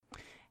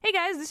Hey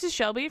guys, this is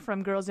Shelby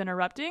from Girls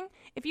Interrupting.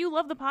 If you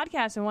love the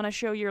podcast and want to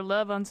show your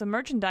love on some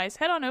merchandise,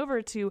 head on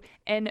over to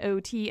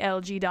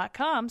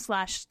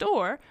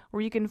notlg.com/store,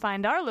 where you can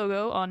find our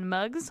logo on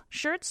mugs,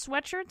 shirts,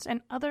 sweatshirts,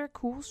 and other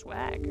cool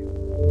swag.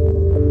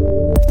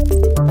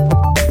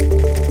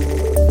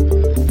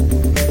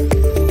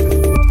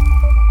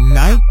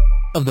 Night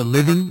of the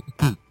Living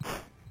Geeks.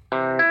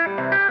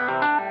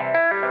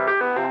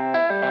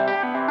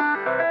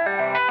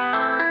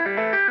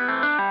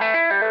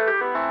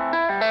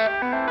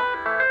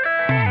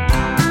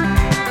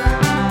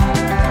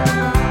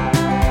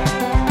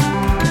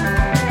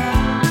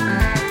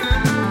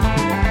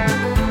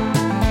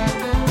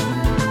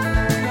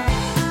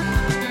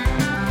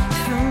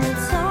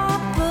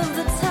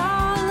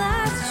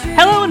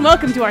 Hello and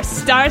welcome to our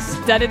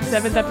star-studded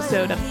 7th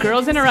episode of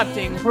Girls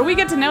Interrupting, where we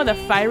get to know the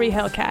fiery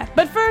Hellcat.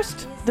 But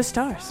first, the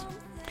stars.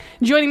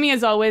 Joining me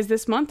as always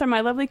this month are my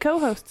lovely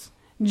co-hosts.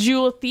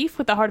 Jewel Thief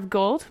with the Heart of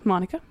Gold,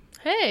 Monica.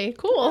 Hey,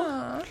 cool.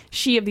 Aww.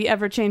 She of the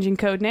ever-changing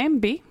codename,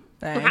 B.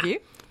 Thank you.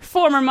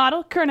 Former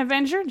model, current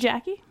Avenger,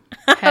 Jackie.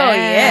 Oh,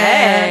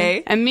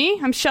 yay. And me,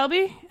 I'm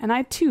Shelby, and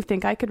I too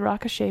think I could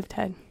rock a shaved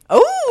head. We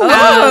could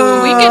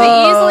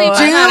easily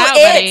find that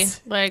out, buddy.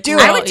 Like,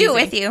 I would do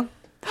it with you.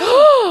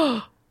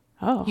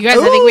 Oh. You guys,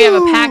 I think we have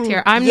a pact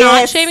here. I'm not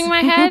Yes. shaving my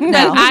head, No.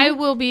 but I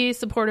will be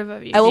supportive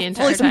of you. I the will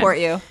entire fully support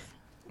time.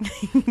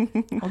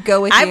 you. I'll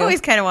go with you. I've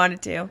always kind of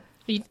wanted to.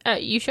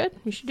 You should.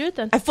 You should do it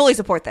then. I fully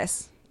support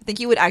this. I think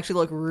you would actually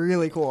look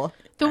really cool.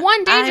 The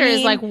one danger is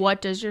mean- like,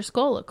 what does your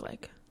skull look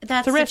like?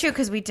 That's a the risk. true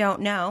because we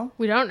don't know.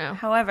 We don't know.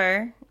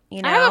 However,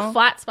 you know, I have a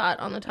flat spot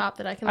on the top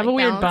that I can I have like a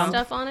weird balance bump.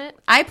 stuff on it.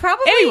 I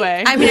probably.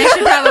 Anyway. I mean, I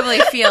should probably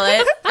feel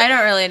it. I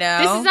don't really know.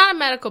 This is not a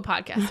medical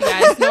podcast, you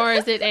guys, nor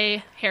is it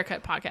a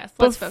haircut podcast.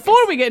 Let's Before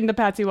focus. we get into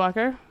Patsy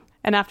Walker,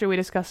 and after we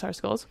discuss our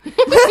skulls,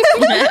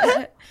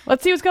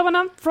 let's see what's going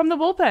on from the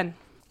bullpen.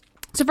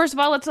 So first of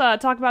all, let's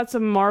talk about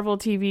some Marvel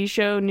TV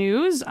show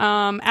news.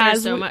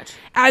 There's so much.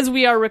 As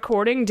we are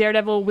recording,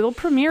 Daredevil will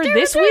premiere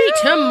this week.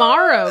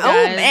 Tomorrow,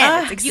 guys. Oh,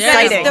 man. It's you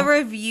guys, exciting. the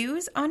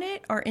reviews on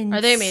it are insane.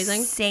 Are they amazing?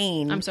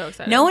 Insane. I'm so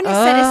excited. No one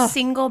has said a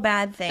single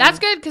bad thing. That's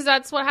good because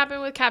that's what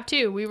happened with Cap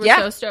 2. We were Yeah.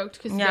 so stoked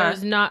because there Yeah.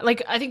 was not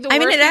like I think the I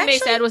mean, worst it thing they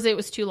actually- said was it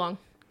was too long.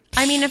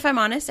 I mean, if I'm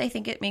honest, I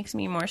think it makes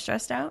me more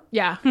stressed out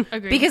Yeah,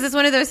 agree. because it's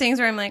one of those things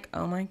where I'm like,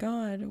 oh my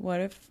god,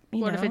 what if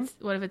what if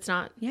it's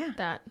not? Yeah.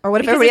 that. Or what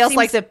if Because everybody it else seems-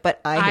 likes it,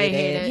 but I hate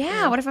hate it? it.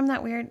 Yeah, what if I'm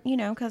that weird? You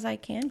know, because I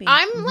can be.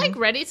 I'm like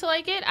ready to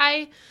like it.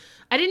 I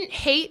didn't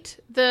hate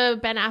the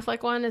Ben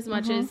Affleck one as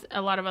much as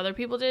a lot of other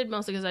people did,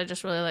 mostly because I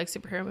just really like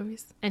superhero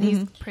movies and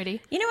he's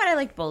pretty. You know what? I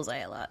like Bullseye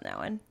a lot in that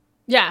one.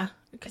 Yeah.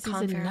 Because he's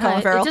Colin a Farrell. nut.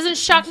 Colin Farrell. It doesn't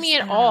shock me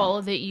at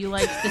all that you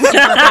like the super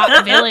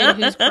hot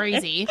villain who's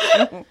crazy.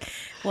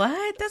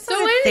 What? That's So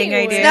not a thing I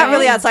anyway. do. It's not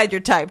really outside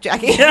your type,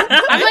 Jackie.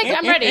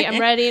 I'm ready. I'm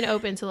ready and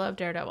open to love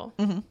Daredevil.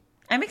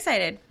 I'm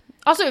excited.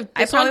 Also, if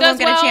this one probably does won't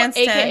get a well, chance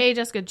to- aka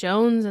Jessica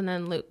Jones, and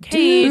then Luke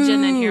Cage,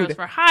 and then Heroes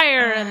for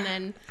Hire, and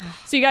then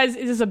So you guys,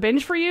 is this a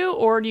binge for you,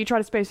 or do you try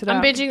to space it I'm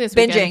out? binging this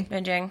Binging.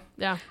 weekend. Binging.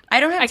 Yeah, I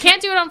don't have. I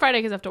can't do it on Friday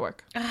because I have to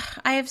work.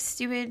 I have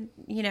stupid,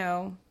 you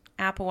know,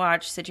 Apple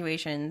Watch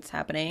situations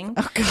happening.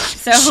 Oh, God.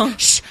 So,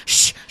 Shh,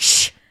 shh,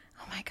 shh.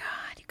 oh my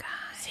god, you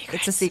guys,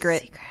 It's a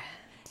secret.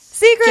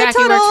 Secret Jackie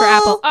tunnel. works for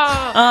Apple.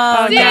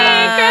 Oh,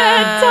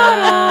 secret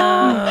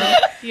tunnel.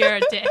 You're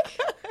a dick.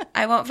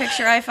 I won't fix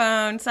your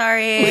iPhone.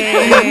 Sorry.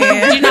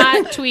 Do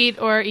not tweet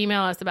or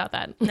email us about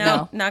that.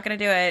 No, not gonna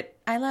do it.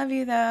 I love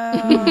you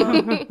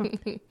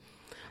though.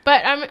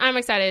 But I'm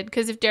excited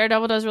because if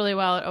Daredevil does really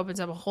well, it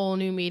opens up a whole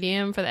new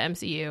medium for the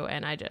MCU,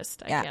 and I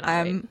Yeah,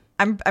 cannot wait.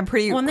 I'm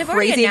pretty Well, and they've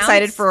already crazy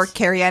excited announced- for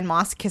Carrie Ann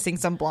Moss kissing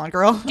some blonde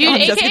girl. Dude,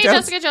 on aka Jones.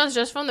 Jessica Jones,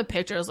 just from the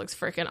pictures, looks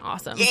freaking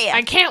awesome. Yeah.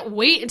 I can't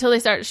wait until they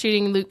start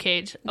shooting Luke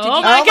Cage. Oh you- my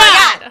Oh my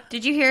god!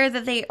 Did you hear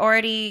that they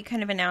already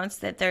kind of announced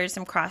that there's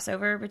some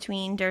crossover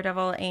between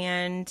Daredevil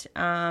and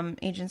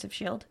Agents of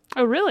S.H.I.E.L.D.?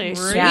 Oh, really?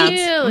 Yeah.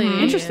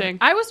 Really Interesting.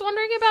 I was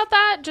wondering about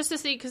that just to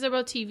see because they're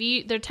both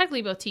TV. They're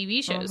technically both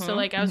TV shows. So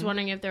like, I was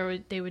wondering if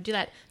they would do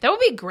that. That would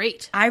be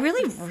great. I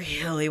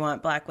really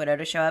want Black Widow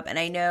to show up, and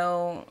I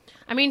know.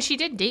 I mean, she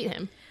did date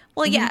him.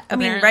 Well, yeah, I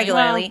mean, Apparently.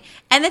 regularly. Well-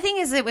 And the thing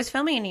is, it was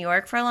filming in New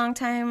York for a long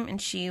time, and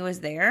she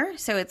was there,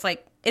 so it's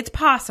like it's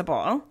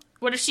possible.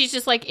 What if she's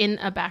just like in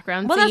a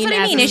background? Well, that's scene what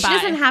I as mean. a She spy?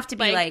 doesn't have to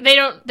be like-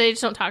 they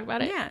just don't talk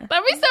about it. Yeah.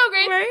 That'd be so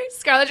great.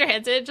 Scarlett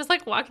Johansson just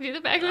like walking through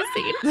the back of the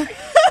scene.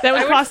 That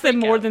would would cost them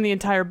freak more out. than the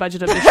entire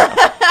budget of the show.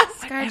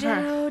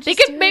 ScarJo, They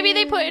could maybe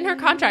they put in her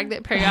contract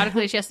that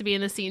periodically she has to be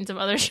in the scenes of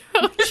other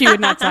shows. She would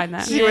not sign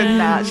that. She would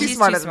not. She's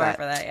smarter too than that. smart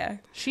for that. Yeah.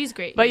 She's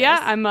great. But you yeah,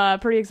 guys. I'm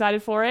pretty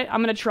excited for it.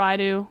 I'm going to try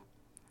to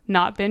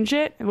not binge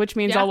it, which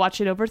means Yeah. I'll watch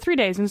it over 3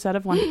 days instead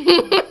of one.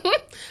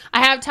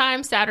 I have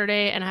time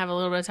Saturday and I have a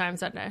little bit of time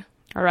Sunday.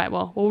 All right,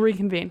 well, we'll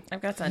reconvene.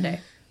 I've got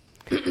Sunday.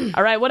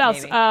 All right, what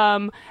else?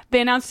 Maybe.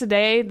 They announced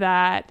today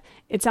that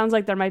it sounds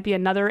like there might be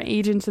another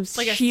Agents of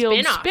Like a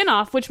S.H.I.E.L.D. spin-off.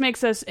 spin-off, which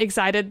makes us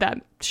excited that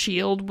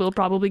S.H.I.E.L.D. will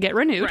probably get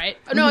renewed. Right.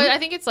 No, I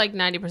think it's like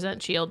 90%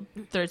 S.H.I.E.L.D.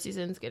 third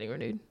season's getting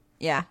renewed.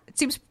 Yeah, it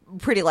seems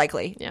pretty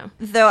likely. Yeah.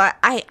 Though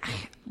I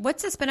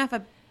What's the spinoff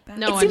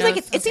No It one seems knows.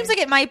 like it seems like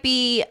it might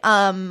be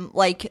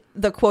like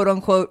the quote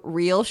unquote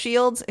real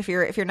Shield. If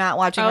you're not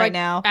watching Oh, right like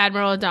now,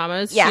 Admiral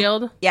Adama's yeah,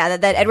 shield. yeah,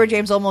 that Edward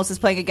James Olmos is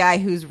playing a guy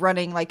who's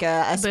running like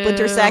a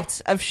splinter Boo.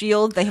 sect of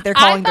Shield. They're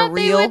calling the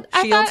real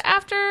I Shield.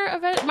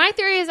 thought my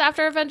theory is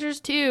after Avengers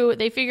 2,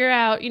 they figure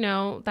out,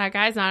 that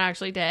guy's not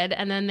actually dead,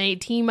 and then they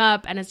team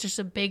up, and it's just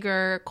a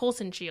bigger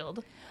Coulson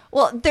shield.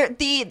 Well,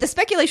 the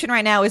speculation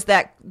right now is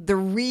that the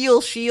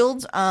real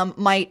Shield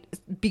might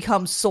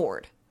become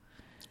Sword,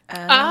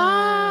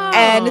 Oh.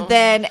 and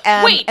then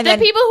Wait, and the then,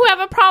 people who have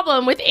a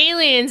problem with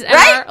aliens and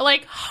Right? are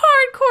like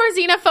hardcore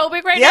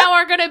xenophobic right Yep. now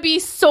are going to be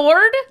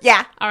Sword?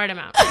 yeah. All right, I'm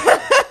out.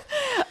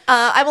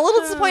 I'm a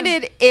little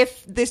disappointed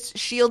if this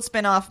Shield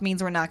spinoff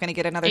means we're not going to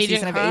get another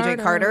Agent season of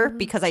Agent Carter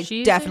because I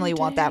She's definitely in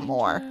want that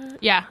more.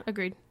 Yeah,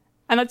 agreed.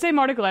 And that same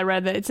article I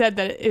read, that it said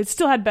that it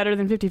still had better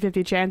than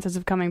 50-50 chances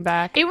of coming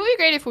back. It would be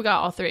great if we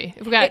got all three.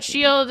 If we got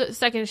Shield,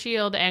 Second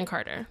Shield, and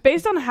Carter.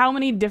 Based on how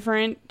many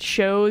different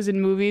shows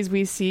and movies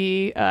we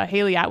see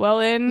Haley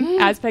Atwell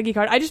in as Peggy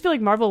Carter, I just feel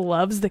like Marvel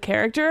loves the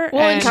character.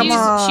 Well, and Come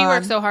on. she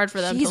works so hard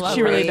for them She's to love she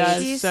her. really great.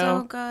 does. She's so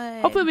so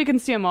good. hopefully we can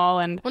see them all.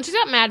 And Well, she's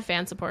got mad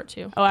fan support,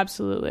 too. oh,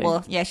 absolutely.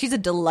 Well, yeah, she's a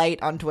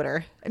delight on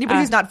Twitter.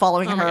 Anybody who's not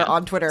following Oh my her God.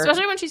 on Twitter,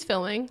 Especially when she's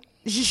filming.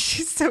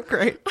 she's so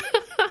great.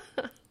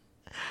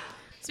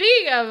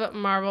 Speaking of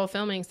Marvel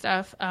filming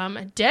stuff,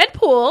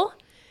 Deadpool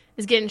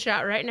is getting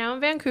shot right now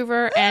in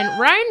Vancouver, and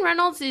Ryan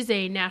Reynolds is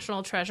a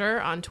national treasure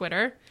on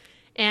Twitter,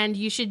 and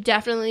you should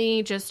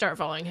definitely just start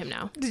following him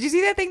now. Did you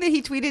see that thing that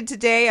he tweeted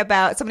today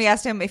about somebody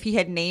asked him if he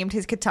had named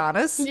his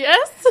katanas?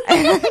 Yes,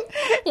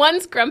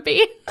 one's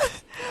grumpy.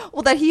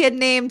 Well, that he had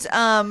named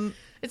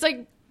It's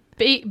like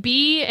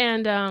B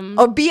and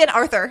B and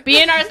Arthur. B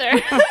and Arthur. Do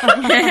you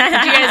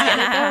guys get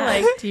it though?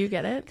 Like, do you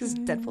get it? Because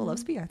Deadpool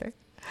loves B Arthur.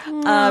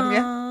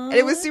 Yeah, and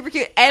it was super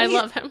cute. And I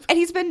love him. And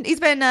he's been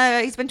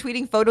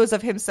tweeting photos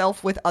of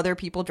himself with other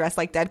people dressed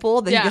like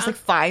Deadpool that Yeah. he just like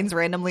finds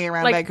randomly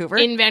around Like Vancouver.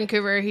 in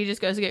Vancouver, he just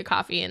goes to get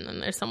coffee, and then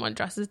there's someone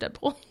dressed as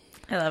Deadpool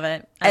I love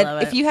it. I love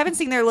and it. if you haven't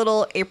seen their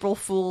little April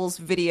Fool's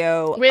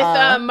video with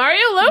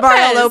Mario Lopez.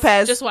 Mario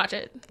Lopez. Just watch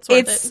it. It's worth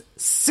it's it.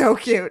 so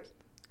cute.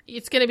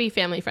 It's going to be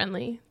family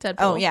friendly. Deadpool.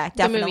 Oh, yeah,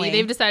 The movie. definitely.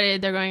 They've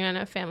decided they're going on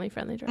a family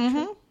friendly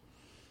direction.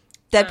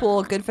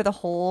 Deadpool, good for the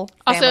whole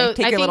family. Also,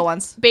 Take I your think little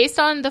ones. based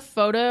on the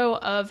photo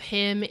of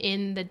him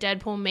in the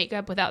Deadpool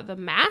makeup without the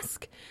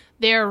mask,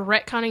 they're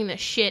retconning the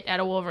shit out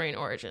of Wolverine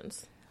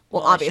Origins.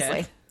 Well, Holy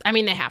obviously. shit. I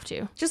mean, they have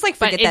to. Just like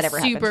But forget it's that ever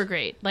super happened.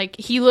 great. Like,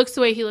 he looks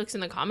the way he looks in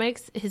the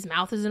comics. His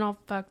mouth isn't all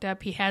fucked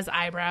up. He has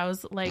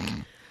eyebrows. Like,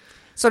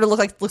 Sort of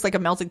looks like a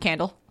melted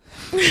candle.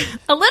 a little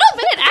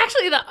bit.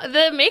 Actually,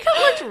 the makeup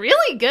looked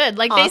really good.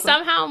 Like, they Awesome.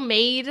 somehow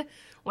made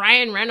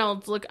Ryan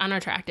Reynolds look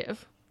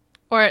unattractive.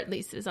 Or at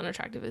least as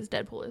unattractive as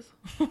Deadpool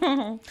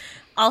is.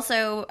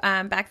 Also,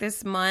 back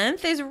this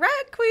month is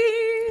Rat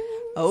Queen.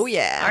 Oh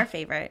yeah. Our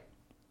favorite.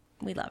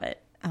 We love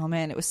it. Oh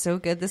man, it was so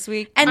good this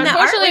week. And the art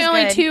Unfortunately, was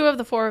only good. 2 of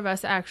the 4 of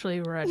us actually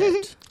read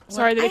it.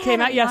 Sorry that I it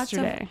came out haven't lots of-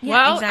 yesterday. Yeah,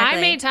 Well, exactly.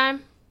 I made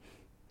time.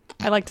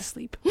 I like to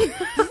sleep. You get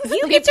to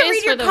Sleep is read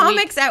for your the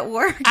comics at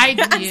work. I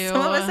do. Some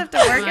of us have to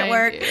work I at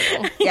work. do.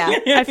 Yeah.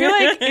 I feel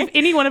like if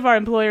any one of our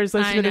employers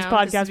listened I to this know,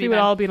 this podcast, would be we would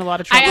bad. all be in a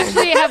lot of I trouble.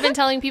 actually have been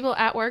telling people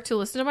at work to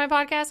listen to my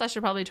podcast. I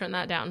should probably turn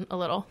that down a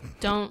little.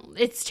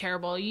 It's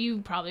terrible. You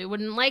probably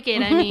wouldn't like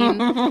it. I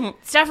mean,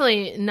 it's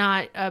definitely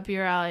not up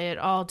your alley at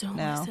all. Don't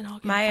No. listen. I'll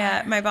get My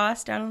fired. my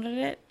boss downloaded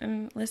it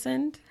and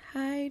listened.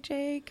 Hi,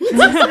 Jake. Oh,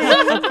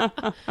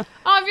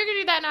 if you're gonna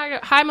do that now,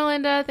 hi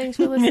Melinda. Thanks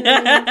for listening.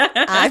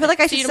 I feel like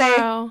I See should you say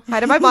tomorrow. hi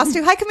to my boss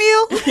too. Hi,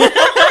 Camille.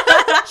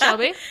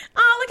 Shelby.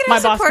 Oh, look at My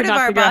how boss could supportive not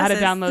our figure out how to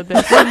bosses. download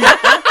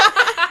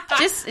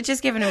this.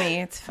 Just give it to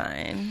me. It's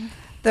fine.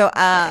 Though,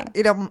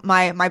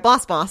 my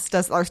boss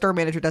does, our store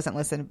manager doesn't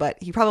listen, but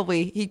he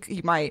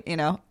might,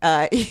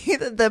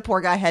 the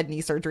poor guy had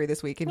knee surgery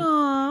this week and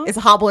is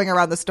hobbling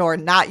around the store,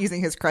 not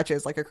using his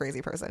crutches like a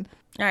crazy person.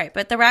 All right,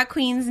 but the Rat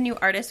Queen's new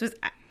artist was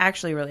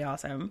actually really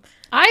awesome.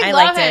 I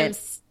love liked him. it.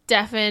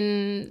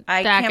 Stefan.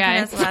 I that can't guy.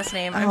 pronounce the last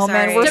name. I'm Oh,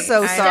 man, sorry. we're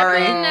so sorry.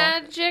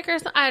 Stepaнаgic or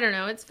something. I don't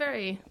know. It's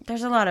very.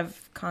 There's a lot of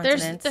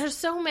consonants. There's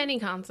so many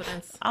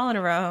consonants. all in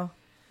a row.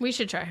 We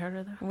should try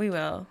harder though. We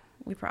will.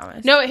 We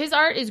promise. No, his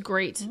art is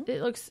great.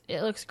 It looks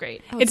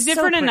great. It's so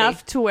different pretty.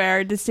 enough to where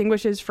it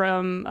distinguishes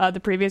from the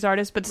previous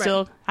artist, but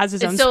still has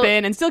his It's own still-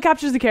 spin and still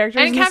captures the characters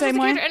And in it the captures same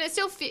the way. character, and it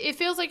still it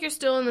feels like you're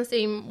still in the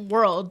same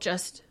world.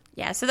 Just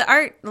Yeah, so the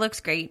art looks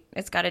great.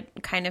 It's got a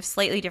kind of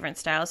slightly different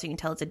style, so you can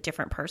tell it's a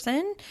different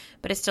person,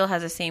 but it still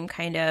has the same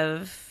kind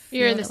of.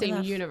 you're in feel the that we same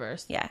love.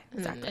 universe. Yeah, And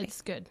exactly.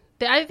 it's good.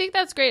 I think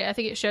that's great. I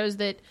think it shows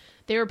that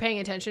they were paying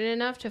attention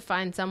enough to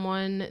find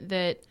someone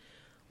that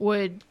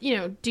would, do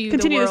Continue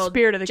the the world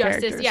spirit of the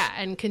justice. characters. Yeah,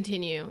 and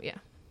continue. Yeah,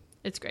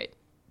 it's great.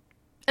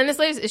 And this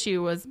latest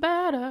issue was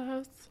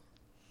badass.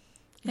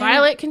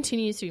 Violet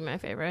continues to be my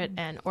favorite,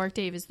 and Orc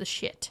Dave is the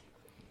shit.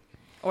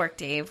 Orc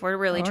Dave. We're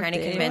really trying to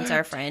Dave. convince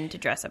our friend to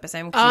dress up as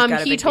him. 'cause he's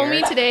got a He big told me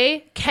beard.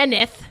 today,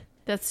 Kenneth,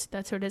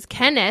 That's who it is.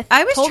 Kenneth.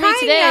 I was told me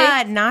today.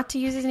 trying not to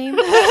use his name,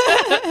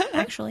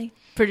 actually.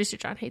 Producer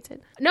John hates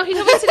it. No, he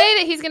told me today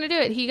that he's going to do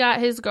it. He got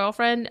his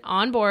girlfriend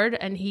on board,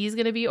 and he's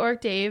going to be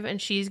Orc Dave,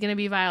 and she's going to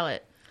be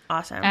Violet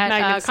Awesome. at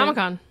Magnificent.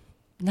 Comic-Con.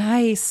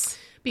 Nice.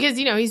 Because,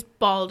 he's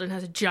bald and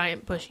has a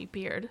giant bushy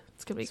beard.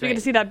 It's going to be So we get great.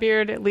 to see that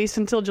beard at least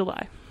until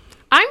July.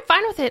 I'm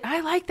fine with it.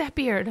 I like that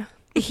beard.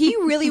 He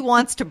really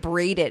wants to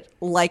braid it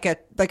like a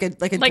Like dwarf.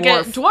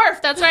 a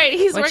dwarf. That's right.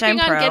 He's Which working I'm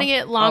on pro, getting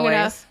it long always.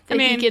 enough that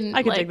he can.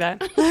 I could like, dig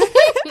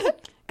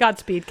that.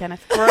 Godspeed,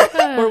 Kenneth.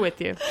 We're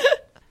with you.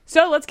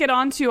 So let's get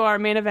on to our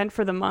main event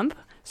for the month.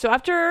 So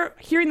after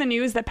hearing the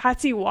news that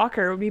Patsy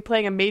Walker would be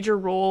playing a major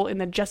role in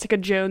the Jessica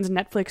Jones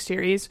Netflix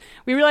series,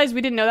 we realized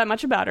we didn't know that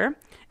much about her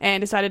and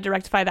decided to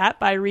rectify that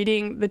by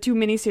reading the 2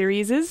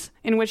 miniseries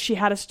in which she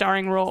had a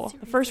starring role.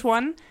 The first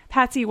one,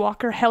 Patsy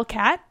Walker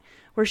Hellcat,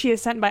 where she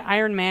is sent by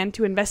Iron Man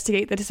to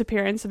investigate the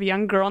disappearance of a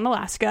young girl in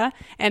Alaska,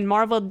 and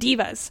Marvel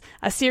Divas,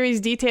 a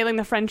series detailing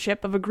the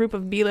friendship of a group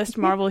of B-list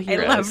Marvel I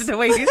heroes. love the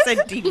way you said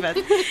divas.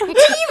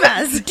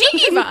 Divas.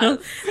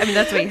 Divas. I mean,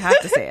 that's the way you have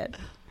to say it.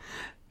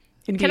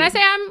 Indeed. Can I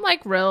say I'm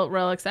like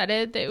real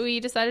excited that we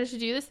decided to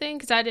do this thing?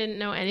 Because I didn't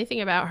know anything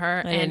about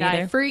her, didn't and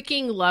I either.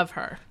 freaking love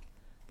her.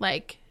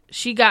 Like,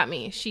 she got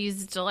me.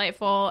 She's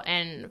delightful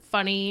and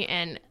funny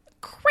and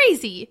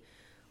crazy.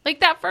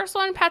 Like, that first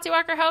one, Patsy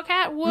Walker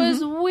Hellcat,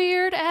 was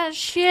weird as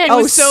shit. It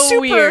was so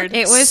weird.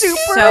 It was Super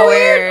so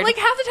weird. Like,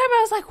 half the time I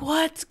was like,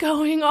 what's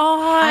going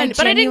on?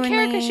 But I didn't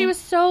care because she was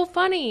so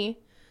funny.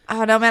 I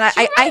don't know, man.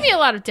 She reminded me a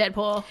lot of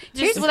Deadpool.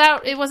 Just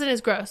without, it wasn't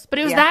as gross. But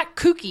it was that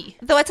kooky.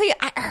 Though I tell you,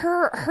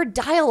 her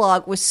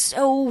dialogue was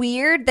so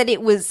weird that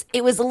it was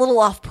a little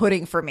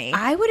off-putting for me.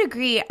 I would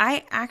agree.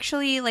 I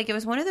actually, like, it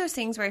was one of those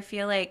things where I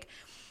feel like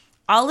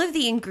all of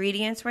the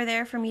ingredients were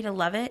there for me to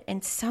love it,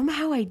 and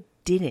somehow I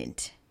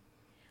didn't.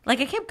 Like,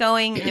 I kept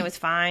going, and it was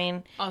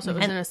fine. Also, it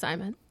was an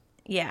assignment.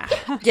 Yeah.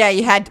 Yeah,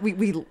 you had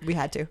we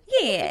had to.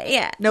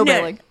 Yeah. No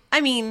bailing.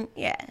 I mean,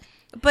 yeah.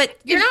 But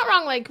You're not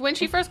wrong. Like, when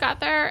she first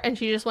got there and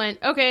she just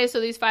went, okay, so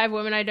these 5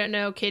 women I don't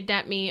know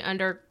kidnapped me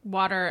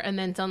underwater and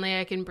then suddenly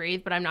I can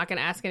breathe, but I'm not going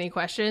to ask any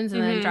questions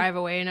and then drive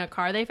away in a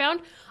car they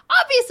found.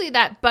 Obviously,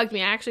 that bugged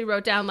me. I actually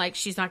wrote down, like,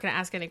 she's not going to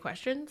ask any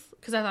questions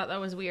because I thought that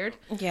was weird.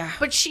 Yeah.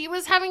 But she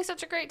was having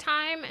such a great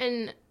time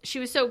and she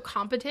was so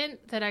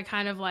competent that I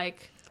kind of,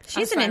 like... she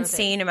has an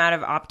insane amount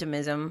of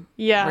optimism.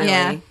 Yeah. Really.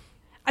 Yeah.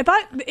 I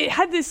thought it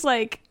had this,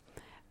 like,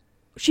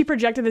 she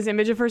projected this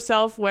image of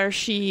herself where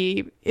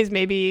she is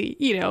maybe,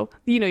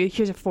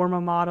 here's a former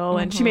model,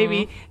 and she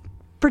maybe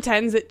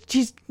pretends that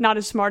she's not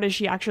as smart as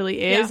she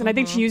actually is. Yeah. And I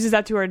think she uses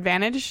that to her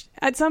advantage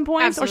at some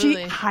points, or she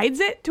Absolutely. hides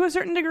it to a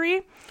certain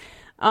degree.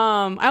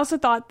 I also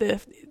thought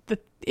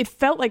it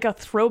felt like a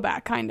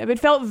throwback, kind of. It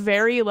felt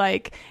very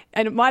like,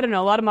 and I don't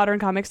know, a lot of modern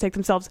comics take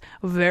themselves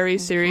very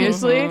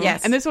seriously.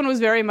 Yes. And this one was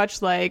very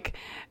much like,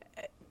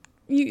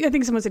 I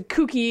think someone said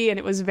kooky, and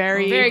it was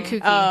very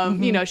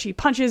kooky. She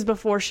punches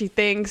before she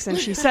thinks, and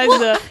she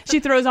says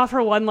she throws off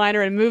her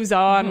one-liner and moves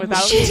on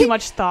without too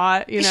much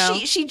thought.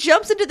 She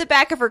jumps into the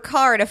back of her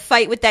car to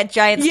fight with that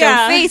giant stone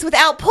Yeah. face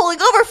without pulling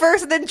over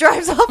first, and then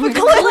drives off a cliff.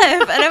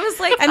 And I was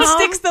like, and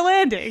sticks the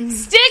landing.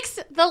 Sticks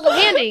the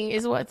landing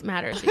is what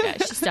matters, you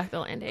guys. She stuck the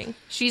landing.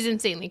 She's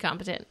insanely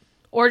competent.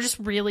 Or just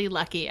really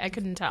lucky. I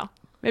couldn't tell.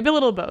 Maybe a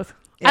little of both.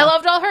 I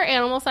loved all her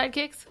animal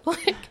sidekicks.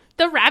 Like,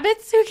 the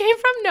rabbits who came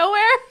from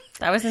nowhere.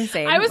 that was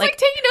insane. I was like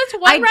taking notes.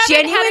 One I rabbit had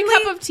a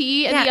genuinely- cup of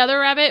tea, and Yeah. the other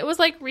rabbit was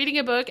like reading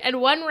a book. And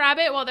one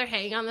rabbit, while they're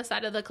hanging on the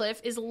side of the cliff,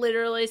 is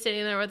literally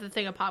sitting there with a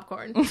thing of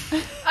popcorn. I was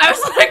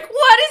like,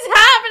 "What is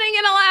happening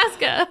in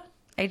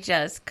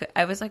Alaska?"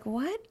 I was like,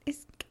 what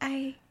is,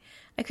 I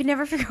could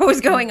never figure out what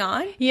was going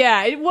on.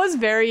 Yeah, it was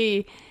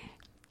very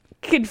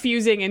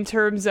confusing in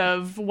terms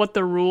of what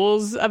the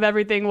rules of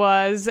everything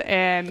was,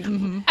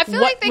 and I feel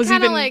what like they was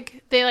kind of even-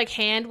 like they like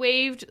hand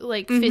waved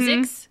like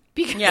physics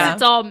because Yeah.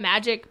 it's all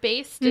magic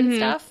based and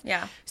stuff.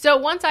 Yeah. So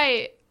once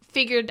I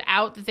figured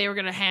out that they were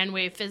going to hand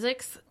wave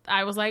physics,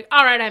 I was like,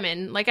 all right, I'm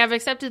in. Like, I've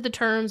accepted the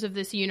terms of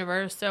this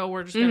universe, so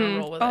we're just going to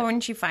roll with Oh, it.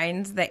 and she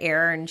finds the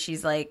error, and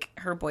she's like,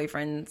 her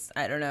boyfriend's,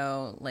 I don't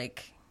know,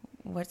 like,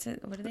 what's it?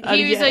 What are they?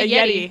 He was a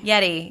Yeti.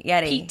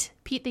 Yeti.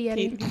 Pete the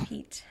Yeti.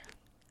 Pete.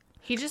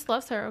 He just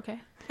loves her, okay.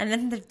 And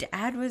then the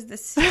dad was the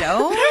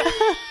stone.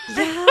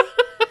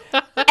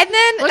 And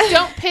then Look,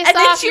 don't piss And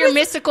then off she your was-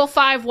 mystical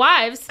 5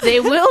 wives. They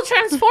will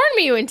transform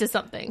you into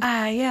something.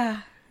 Yeah.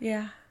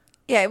 yeah,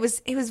 it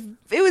was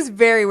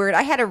very weird.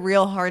 I had a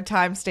real hard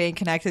time staying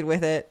connected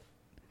with it.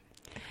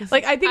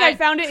 like I think I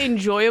found it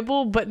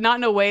enjoyable, but not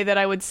in a way that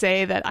I would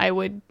say that I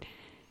would.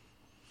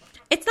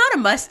 It's not a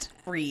must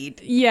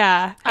read,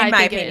 Yeah, I in my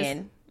think it is.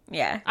 opinion.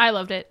 Yeah. I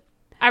loved it.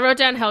 I wrote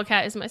down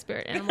Hellcat is my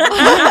spirit animal.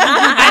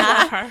 I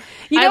love her.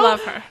 I know-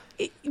 love her.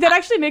 that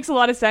actually makes a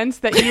lot of sense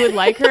that you would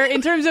like her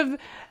in terms of.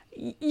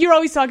 You're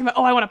always talking about,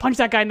 I want to punch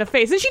that guy in the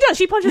face, and she does.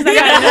 She punches that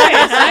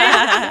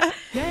guy in the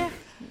face. Right?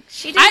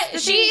 She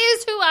does. She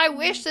is who I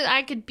wish that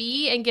I could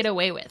be and get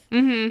away with.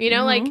 You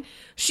know, like,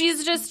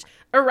 she's just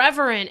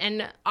irreverent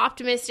and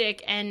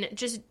optimistic and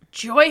just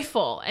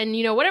joyful. And,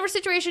 you know, whatever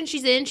situation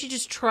she's in, she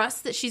just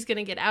trusts that she's going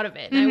to get out of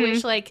it. And I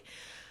wish, like,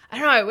 I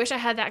don't know, I wish I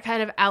had that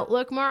kind of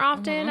outlook more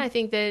often. I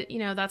think that, you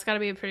know, that's got to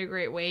be a pretty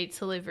great way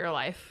to live your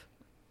life.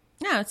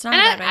 No, it's not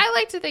And a bad way. I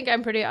like to think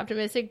I'm pretty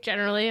optimistic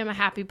generally. I'm a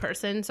happy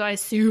person, so I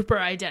super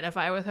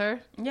identify with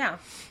her. Yeah.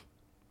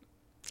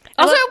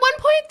 Also, at one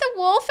point, the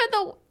wolf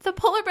and the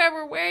polar bear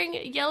were wearing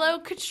yellow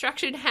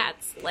construction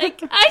hats.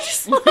 Like, I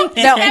just loved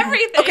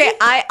everything. Okay,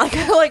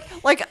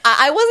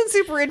 I wasn't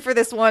super in for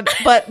this one,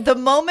 but the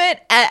moment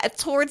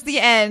towards the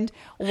end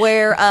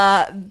where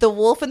the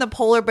wolf and the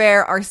polar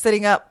bear are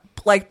sitting up,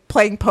 like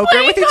playing poker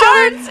with each other,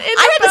 cards in the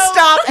I had to boat.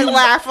 stop and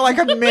laugh for like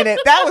a minute.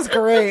 That was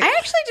great. I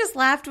actually just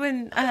laughed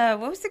when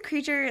what was the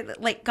creature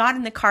that like got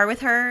in the car with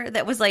her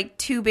that was like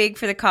too big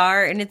for the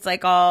car and it's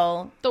like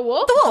all The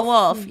wolf? the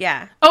wolf.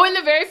 Yeah. Oh, in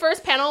the very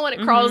first panel when it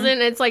crawls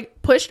in, it's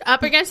like pushed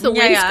up against the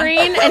Yeah, yeah.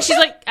 windscreen, and she's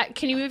like,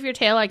 "Can you move your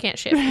tail? I can't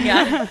shift."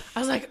 Yeah. I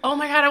was like, "Oh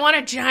my god, I want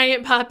a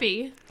giant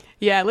puppy."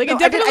 Yeah, like No, it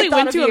definitely I thought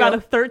went of to you. about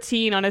a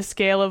 13 on a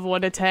crazy of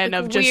 1 to 10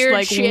 of just weird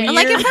like shit. weird,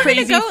 Like, if we're gonna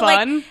crazy go,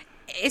 fun. like,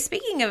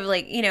 speaking of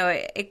like, you know,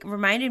 it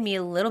reminded me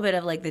a little bit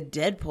of like the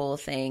Deadpool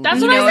thing. That's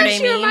you what know I said.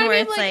 She mean? reminded Where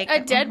me of it's like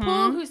a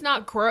Deadpool who's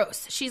not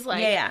gross. She's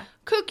like Yeah.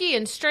 kooky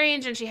and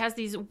strange, and she has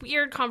these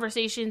weird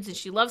conversations, and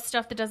she loves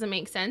stuff that doesn't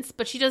make sense,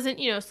 but she doesn't,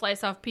 you know,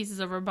 slice off pieces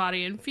of her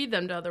body and feed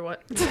them to other ones.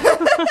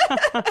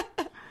 That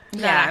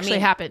actually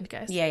happened,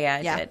 guys. Yeah,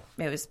 it Yeah. did.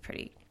 It was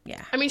pretty.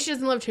 Yeah. I mean, she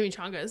doesn't love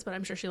chimichangas, but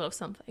I'm sure she loves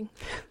something.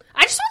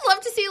 I just would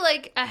love to see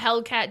like a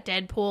Hellcat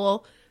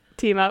Deadpool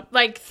Team up.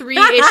 like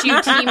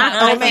 3-issue team up.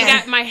 I man.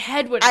 think my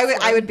head would. I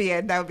explode. would be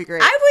in. That would be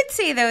great. I would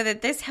say though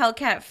that this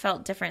Hellcat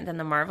felt different than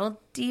the Marvel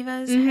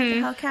Divas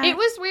Hellcat. It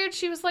was weird.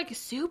 She was like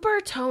super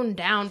toned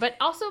down, but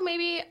also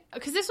maybe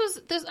because this.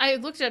 I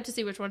looked it up to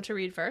see which one to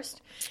read first.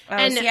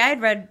 and see, I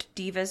had read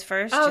Divas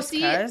first just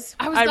because.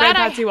 I was I glad read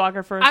Patsy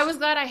Walker first. I was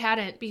glad I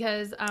hadn't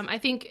because I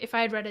think if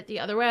I had read it the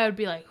other way, I would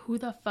be like, "Who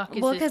the fuck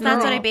is Well, this?" because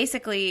that's what girl? I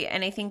basically,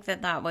 and I think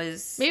that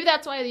was. Maybe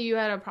that's why you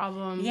had a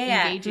problem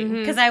engaging.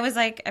 Because I was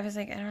like, I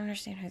don't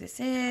understand who this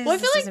is. Well, I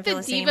This feel like doesn't the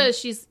feel same. diva,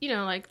 she's, you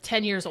know, like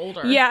 10 years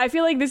older. Yeah, I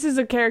feel like this is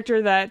a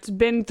character that's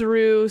been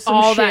through some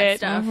All shit, that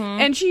stuff.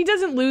 and she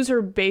doesn't lose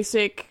her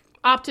basic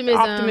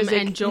Optimism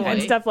and joy.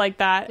 and stuff like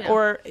that. Yeah.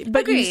 But you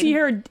Agreed. see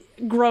her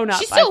grown up.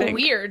 She's still I think.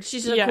 weird.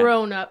 She's a Yeah.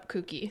 grown-up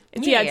kooky.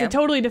 It's Yeah. a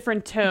totally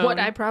different tone. What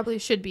I probably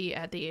should be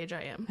at the age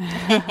I am.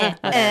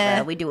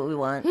 Whatever, we do what we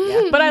want.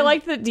 But I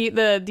like that the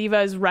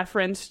divas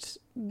referenced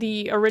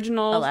the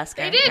original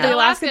Alaska. They did. The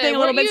Alaska thing a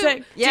little Weren't bit you-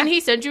 sick. Didn't he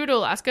send you to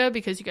Alaska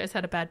because you guys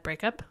had a bad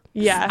breakup?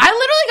 Yeah. I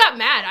literally got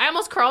mad. I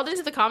almost crawled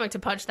into the comic to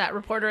punch that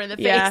reporter in the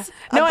Yeah. face.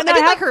 No, I and did I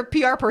like have, her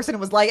PR person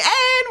was like,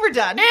 and we're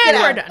done. And Get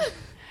we're out. done.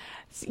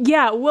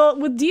 yeah, well,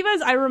 with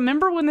Divas, I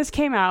remember when this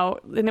came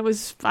out, and it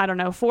was, I don't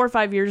know, 4 or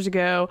 5 years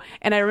ago,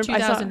 and I remember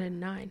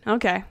 2009.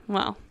 Okay,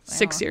 well,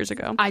 6 years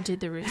ago. I did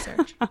the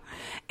research.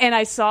 And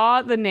I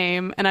saw the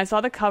name, and I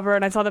saw the cover,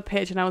 and I saw the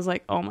pitch, and I was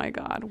like, oh my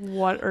god,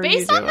 what are you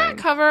Based doing? on that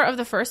cover of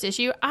the first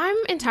issue, I'm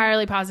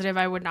entirely positive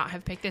I would not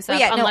have picked this up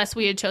yeah, no. unless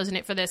we had chosen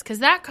it for this, because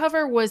that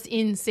cover was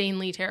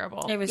insanely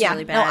terrible. It was Yeah,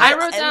 really no, bad. I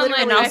wrote down, like,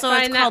 and I also it's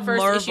find that called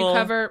first issue Marvel.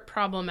 cover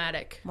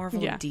problematic.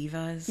 Marvel Yeah.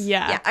 Divas.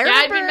 Yeah. Yeah, I Yeah,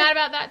 remember. I'd be mad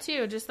about that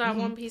too. Just that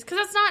one piece, because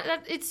that's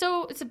not.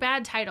 It's a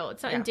bad title.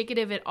 It's not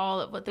indicative at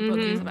all of what the book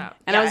is about.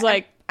 And I was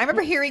like, I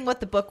remember hearing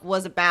what the book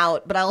was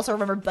about, but I also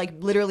remember like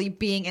literally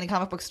being in a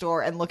comic book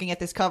store and looking at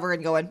this cover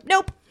and going,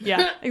 "Nope."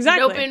 yeah,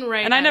 exactly. Noping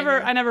right and I outta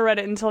here. never read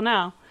it until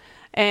now.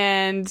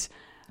 And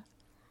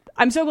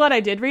I'm so glad I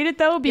did read it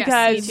though,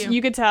 because too.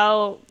 you could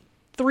tell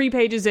 3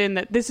 pages in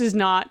that this is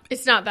not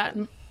It's not that.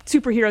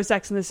 superhero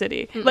Sex in the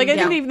City. Like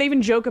I think they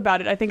even joke about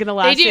it. I think in the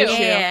last do. issue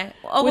Yeah.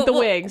 Oh, with the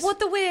wigs. With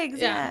the wigs,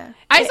 Yeah. yeah.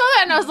 I saw that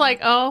and I was like,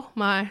 oh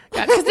my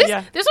god, because this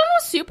Yeah. this one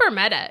was super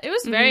meta. It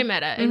was very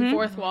meta and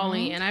fourth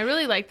wall-y, and I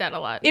really liked that a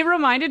lot. It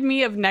reminded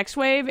me of Next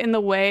Wave in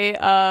the way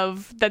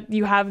of that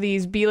you have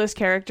these B-list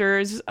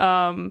characters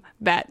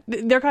that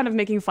they're kind of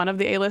making fun of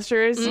the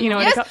A-listers. You know,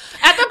 Yes, and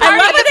at the I party.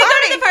 love when they go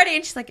to the party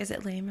and she's like, "Is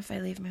it lame if I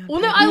leave my?"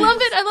 Well, no, I love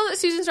that. I love that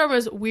Susan Storm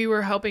was. We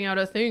were helping out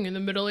a thing in the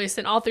Middle East,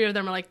 and all 3 of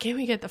them are like, "Can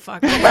we get the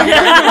fuck out of here?"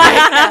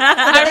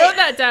 I wrote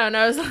that down.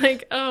 I was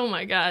like, "Oh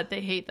my god,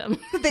 they hate them."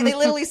 They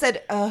literally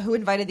said, "Who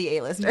invited the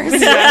A-listers?"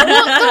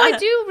 Well, though I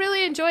do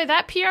really enjoy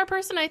that PR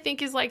person. I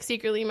think is like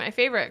secretly my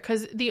favorite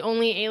because the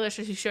only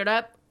A-listers who showed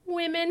up,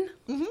 women.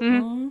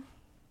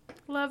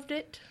 Loved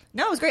it.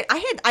 No, it was great.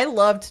 I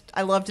loved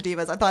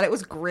Divas. I thought it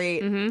was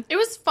great. It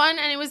was fun,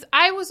 and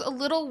I was a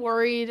little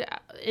worried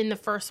in the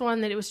first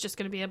one that it was just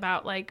going to be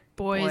about like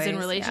boys and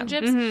Boys,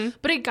 relationships,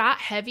 but it got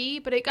heavy.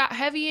 But it got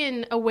heavy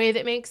in a way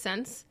that makes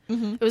sense.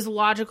 It was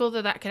logical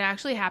that could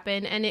actually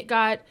happen, and it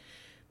got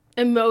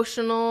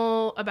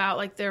emotional about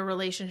like their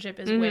relationship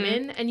as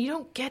women, and you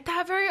don't get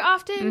that very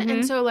often.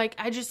 And so like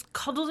I just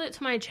cuddled it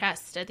to my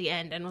chest at the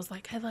end and was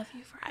like, I love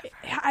you forever.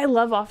 I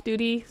love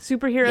off-duty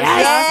superhero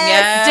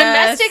Yes. stuff.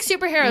 Yes. Domestic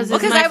superheroes is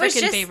Because my I was freaking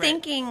just favorite.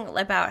 thinking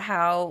about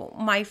how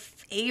my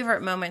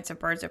favorite moments of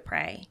Birds of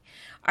Prey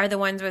are the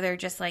ones where they're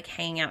just like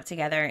hanging out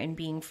together and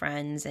being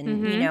friends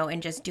and, you know,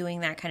 and just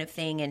doing that kind of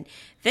thing. And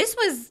this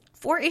was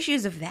 4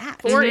 issues of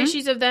that. 4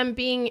 issues of them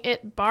being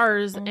at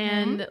bars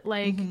and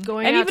like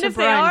going And out even to if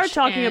they are brunch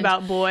talking and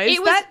about boys, it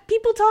was- that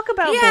people talk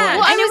about boys.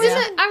 Well, I And was,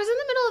 it I was in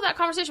the middle of that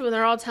conversation when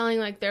they're all telling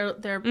like their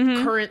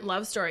current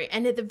love story,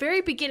 and at the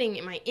very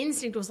beginning, my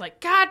instinct was like,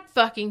 "God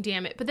fucking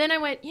damn it!" But then I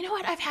went, "You know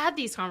what? I've had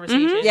these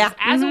conversations Yeah.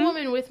 as a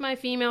woman with my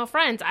female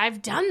friends.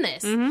 I've done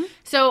this."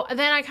 So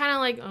then I kind of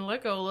like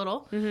let go a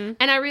little, and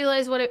I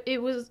realized what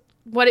it was.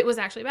 What it was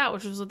actually about,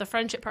 which was the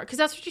friendship part, because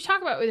that's what you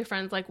talk about with your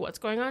friends. Like, what's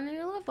going on in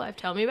your love life?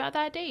 Tell me about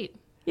that date.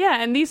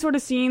 Yeah, and these sort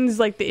of scenes,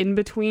 like the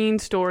in-between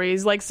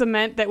stories, like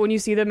cement that when you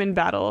see them in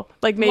battle,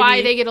 like maybe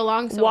Why they get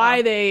along so why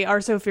well. they are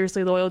so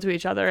fiercely loyal to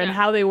each other and Yeah.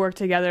 how they work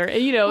together.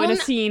 And, you know, in Well,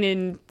 a scene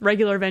in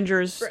regular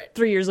Avengers Right.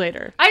 3 years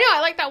later. I know. I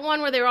like that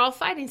one where they were all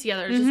fighting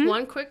together. It's just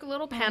one quick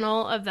little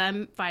panel of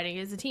them fighting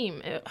as a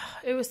team.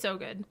 It was so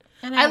good.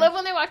 I love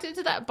when they walked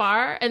into that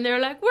bar and they're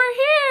like, "We're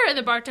here," and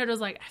the bartender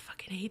was like, "I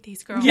fucking hate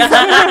these girls."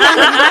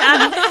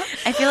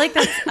 I feel like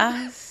that's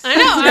us. I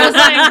know. I was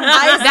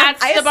like,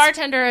 "That's I the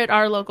bartender at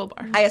our local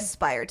bar." I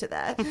aspire to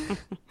that.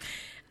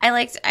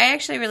 I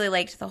actually really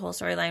liked the whole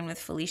storyline with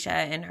Felicia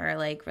and her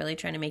like really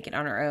trying to make it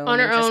on her own. On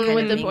her and just own kind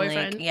with of the being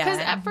boyfriend. Like, Because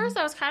yeah. at first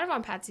I was kind of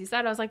on Patsy's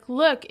side. I was like,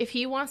 look, if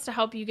he wants to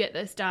help you get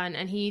this done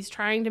and he's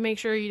trying to make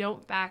sure you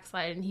don't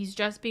backslide and he's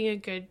just being a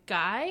good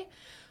guy.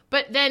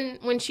 But then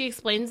when she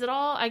explains it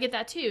all, I get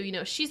that too. You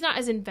know, she's not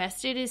as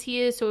invested as he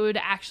is, so it would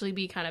actually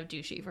be kind of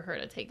douchey for her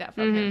to take that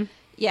from him.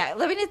 Yeah,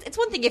 I mean, it's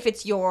one thing if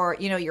it's your,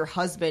 you know, your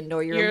husband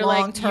or your You're, like,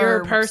 long-term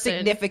your person.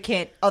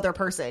 significant other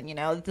person, you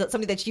know,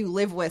 somebody that you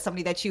live with,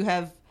 somebody that you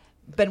have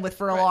been with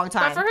for a long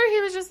time. But for her,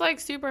 he was just like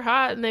super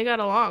hot and they got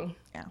along.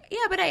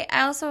 Yeah, but I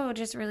also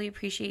just really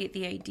appreciate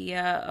the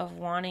idea of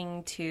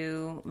wanting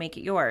to make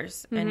it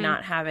yours and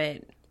not have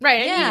it.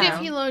 Right. And Yeah. even if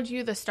he loaned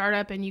you the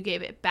startup and you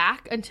gave it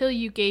back, until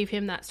you gave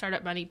him that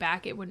startup money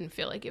back, it wouldn't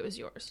feel like it was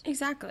yours.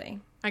 Exactly.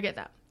 I get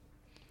that.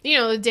 You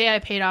know, the day I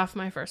paid off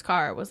my first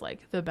car was like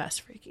the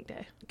best freaking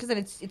day. Because then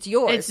it's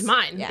yours. It's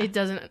mine. Yeah. It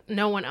doesn't.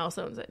 No one else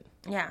owns it.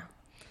 Yeah.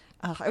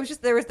 It was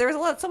just there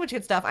was so much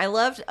good stuff. I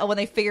loved when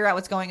they figure out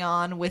what's going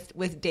on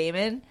with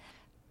Damon.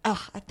 I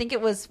think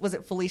it was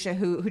it Felicia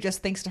who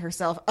just thinks to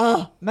herself,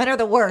 "Oh, men are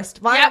the worst.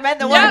 Why are men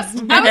the worst?"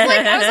 I was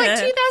like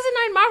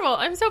 2009 Marvel.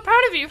 I'm so proud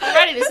of you for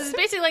writing this. This is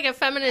basically like a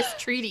feminist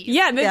treatise.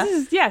 Yeah,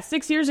 this is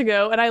 6 years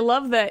ago, and I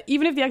love that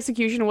even if the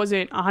execution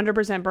wasn't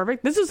 100%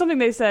 perfect, this was something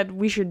they said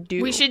we should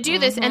do. We should do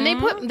this, and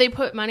they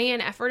put money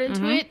and effort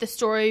into it. The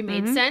story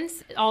made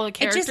sense. All the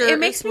characters It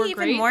makes me were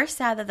even great. more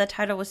sad that the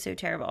title was so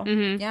terrible.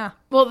 Yeah.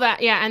 Well,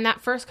 and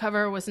that first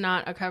cover was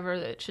not a cover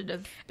that should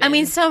have been. I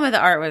mean, some of the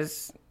art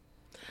was.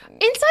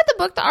 Inside the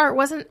book, the art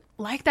wasn't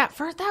like that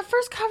first. That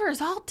first cover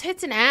is all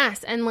tits and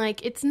ass, and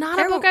like it's not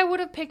a book I would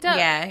have picked up.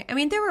 Yeah, I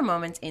mean, there were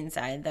moments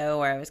inside though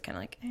where I was kind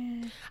of like,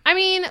 eh. I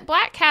mean,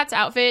 Black Cat's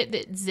outfit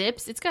that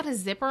zips, it's got a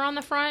zipper on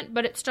the front,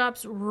 but it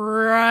stops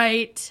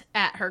right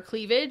at her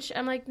cleavage.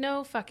 I'm like,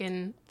 no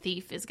fucking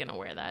thief is gonna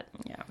wear that.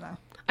 Yeah.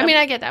 I mean,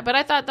 I get that, but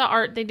I thought the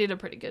art, they did a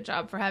pretty good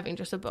job for having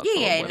just a book full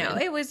Yeah, of women.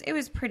 no, it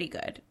was pretty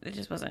good. It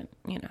just wasn't,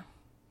 you know.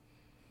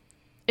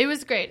 It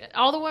was great.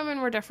 All the women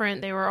were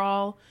different. They were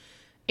all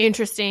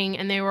interesting,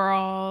 and they were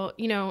all,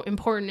 you know,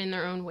 important in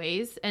their own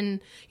ways. And,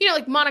 you know,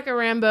 like Monica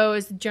Rambeau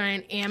is a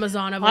giant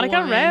Amazon of Monica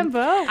a woman.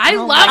 Rambeau. I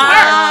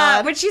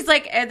love her. When she's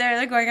like,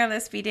 they're going on the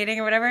speed dating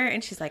or whatever,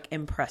 and she's like,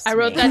 impressed I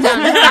wrote me. that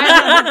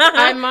down.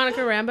 I'm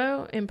Monica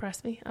Rambeau.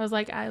 Impressed me. I was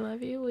like, I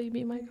love you. Will you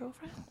be my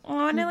girlfriend?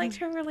 Oh, and I liked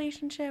her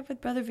relationship with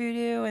Brother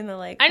Voodoo and the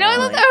like. I know. I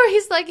love that. Where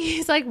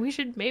he's like, we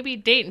should maybe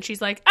date, and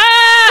she's like,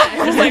 ah,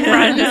 and just like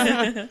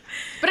runs.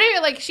 But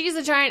anyway, like she's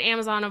a giant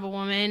Amazon of a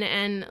woman,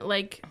 and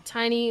like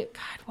tiny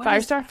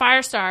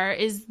Firestar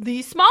is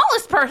the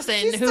smallest person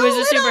She's who so is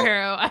a little.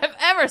 superhero I've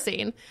ever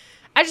seen.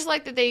 I just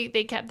like that they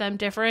kept them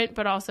different,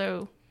 but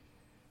also,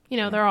 you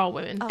know, they're all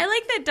women. I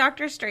like that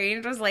Doctor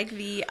Strange was like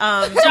the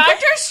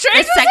Doctor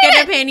Strange was second in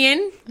it!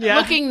 opinion. Yeah.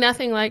 Looking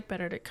nothing like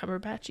Benedict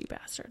Cumberbatch, you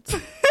bastards.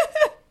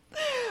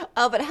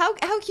 But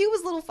how cute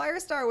was little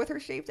Firestar with her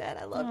shaved head?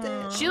 I loved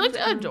it. She looked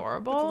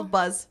adorable.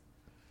 Buzz.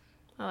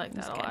 I like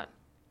that a lot.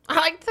 I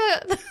like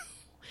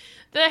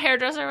the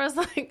hairdresser was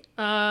like,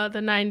 the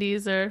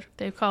 90s are,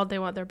 they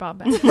want their bob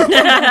back.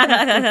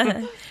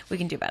 We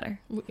can do better.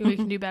 We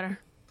can do better.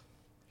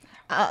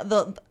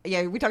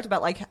 We talked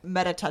about like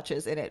meta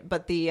touches in it,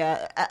 but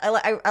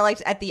I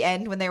liked at the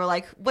end when they were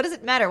like, "What does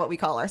it matter what we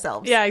call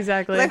ourselves?" Yeah,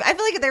 exactly. 'Cause I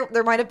feel like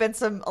there might have been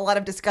a lot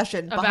of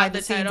discussion About behind the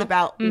the scenes title.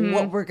 about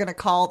what we're gonna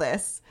call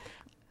this.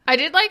 I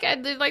did like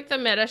the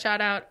meta shout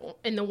out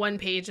in the one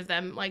page of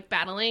them like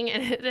battling,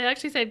 and it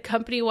actually said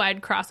company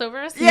wide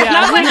crossovers. Yeah. And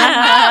I was like,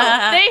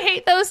 oh, they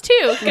hate those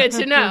too. Good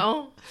to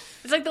know.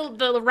 It's like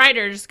the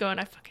writer just going,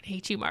 I fucking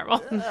hate you, Marvel.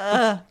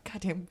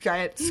 Goddamn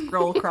giant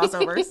scroll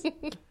crossovers.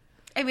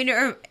 I mean,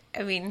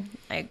 I mean,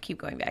 I keep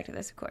going back to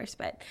this, of course,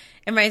 but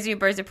it reminds me of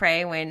Birds of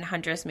Prey when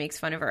Huntress makes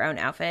fun of her own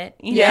outfit.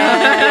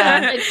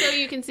 And so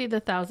you can see the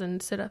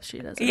 1,000 sit-ups she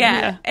does.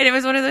 Yeah. And it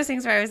was one of those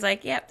things where I was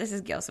like, yep, this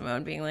is Gail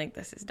Simone being like,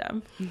 this is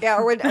dumb. Yeah,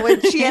 or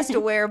when she has to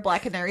wear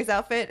Black Canary's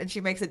outfit and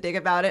she makes a dig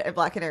about it, and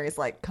Black Canary's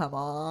like, come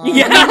on.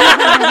 Yeah.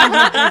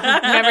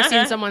 I've never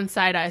seen someone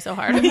side-eye so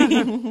hard.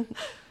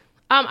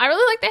 I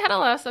really like they had a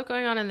lot of stuff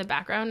going on in the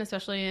background,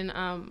 especially in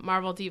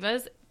Marvel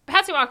Divas.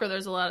 Patsy Walker,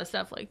 there's a lot of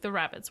stuff, like the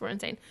rabbits were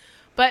insane.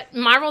 But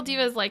Marvel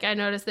Divas, like, I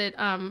noticed that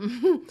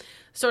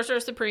Sorcerer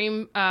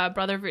Supreme,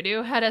 Brother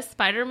Voodoo, had a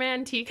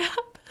Spider-Man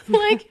teacup,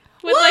 like,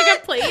 with, like,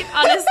 a plate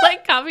on his,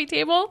 like, coffee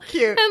table.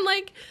 Cute. And,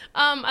 like,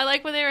 I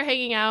like when they were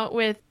hanging out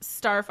with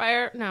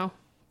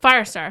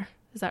Firestar.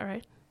 Is that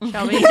right?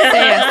 Shelby?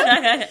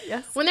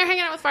 Yes. When they're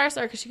hanging out with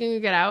Firestar because she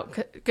couldn't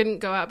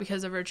go out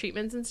because of her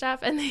treatments and stuff,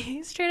 and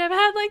they straight up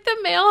had, like, the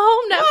Mail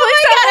Home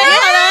Netflix.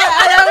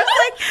 And I was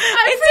like,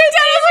 I freaked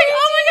out. I was like,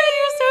 oh my god,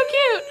 you're so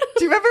cute.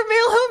 Do you remember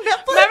Mail Home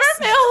Netflix? Remember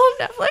Mail Home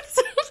Netflix?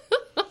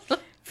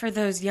 for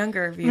those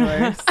younger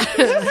viewers,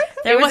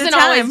 It wasn't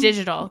always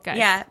digital, guys.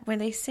 Yeah, when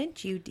they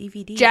sent you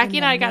DVDs. Jackie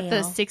and I got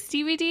the 6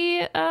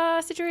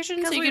 DVD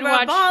situation, so you could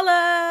watch.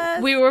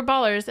 Ballers. We were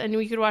ballers, and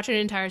we could watch an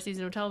entire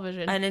season of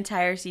television. An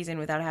entire season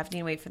without having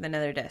to wait for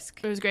another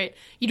disc. It was great.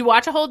 You'd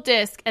watch a whole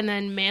disc and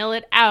then mail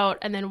it out,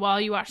 and then while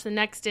you watch the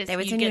next disc, They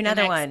would you'd send you get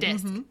the another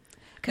next one. disc.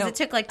 Because it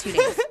took like 2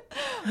 days.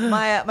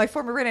 My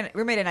former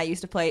roommate and I used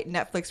to play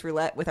Netflix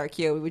roulette with our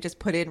queue. We would just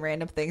put in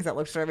random things that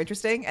looked sort of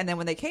interesting, and then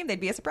when they came, they'd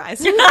be a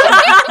surprise. And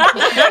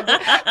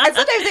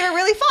sometimes they were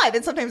really fun,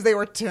 and sometimes they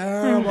were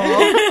terrible.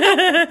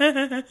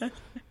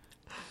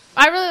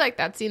 I really like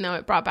that scene, though.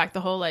 It brought back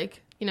the whole,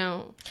 like, you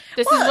know,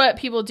 this is what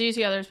people do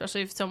together,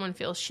 especially if someone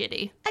feels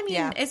shitty. I mean,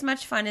 Yeah. as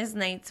much fun as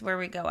nights where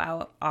we go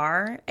out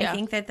are, Yeah. I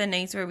think that the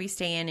nights where we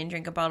stay in and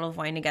drink a bottle of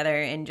wine together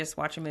and just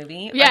watch a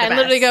movie Yeah, are the and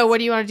literally best. go, what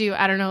do you want to do?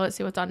 I don't know. Let's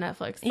see what's on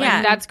Netflix. Like,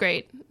 Yeah. that's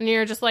great. And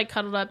you're just, like,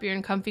 cuddled up. You're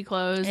in comfy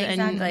clothes.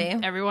 Exactly.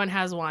 And everyone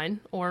has wine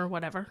or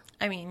whatever.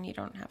 I mean, you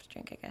don't have to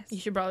drink, I guess. You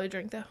should probably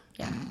drink, though.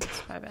 Yeah,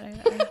 that's probably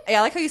better. Yeah,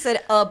 I like how you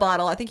said a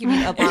bottle. I think you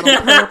mean a bottle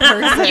per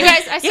person. You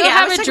guys, I still I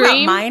have was a talking about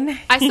dream. mine.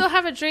 I still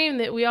have a dream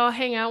that we all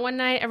hang out one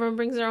night, everyone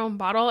brings their own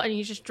bottle, and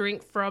you just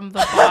drink from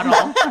the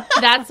bottle.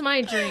 That's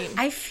my dream.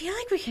 I feel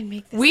like we can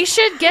make this. We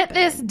should get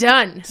this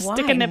done.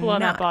 Stick a nipple on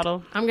that not?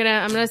 bottle. I'm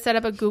gonna set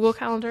up a Google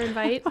Calendar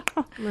invite.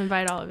 I'm gonna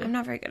invite all of you. I'm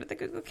not very good at the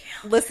Google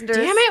Calendar. Listeners,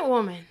 Damn it,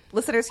 woman!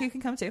 listeners, you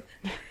can come too.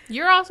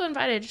 You're also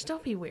invited. Just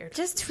don't be weird.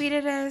 Just tweet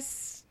at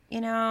us,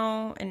 you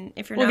know, and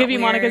if you're We'll not give you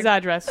weird, Monica's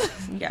address.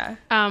 Yeah.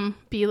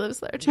 B lives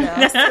there too.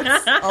 Yes,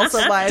 it's also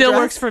my Still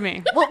address. works for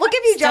me. We'll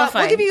give you Still John.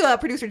 We'll fine. give you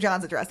producer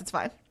John's address. It's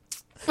fine.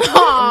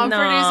 Aw, No.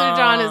 producer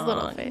John is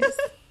little face.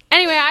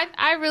 Anyway,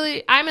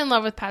 I'm in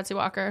love with Patsy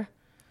Walker.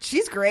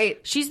 She's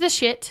great. She's the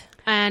shit,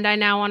 and I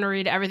now want to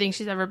read everything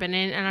she's ever been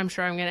in, and I'm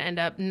sure I'm going to end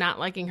up not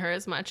liking her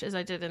as much as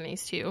I did in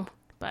these two.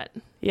 But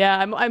Yeah,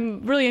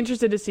 I'm really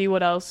interested to see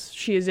what else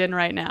she is in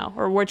right now,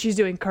 or what she's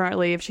doing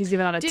currently, if she's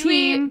even on a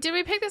team. did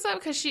we pick this up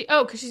because she's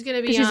going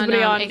to be she's on, gonna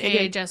be on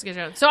AKA Jessica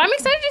Jones. So I'm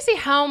excited to see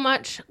how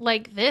much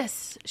like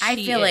this I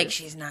she feel is. like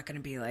she's not going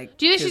to be like.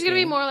 Do you think she's going to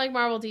be kooky. more like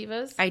Marvel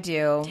Divas? I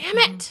do. Damn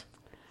it!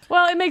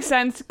 Well, it makes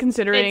sense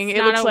considering It's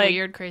it not looks a like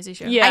weird, crazy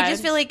show. Yeah, I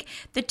just feel like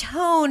the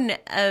tone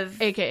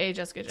of AKA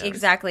Jessica Jones.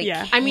 exactly.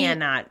 Yeah. I mean,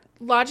 cannot.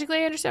 Logically,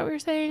 I understand what you're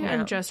saying. No.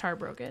 I'm just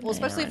heartbroken. Well,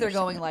 especially if they're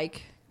going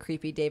like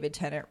creepy David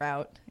Tennant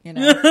route. You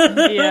know.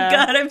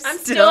 Yeah. I'm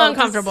still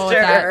uncomfortable with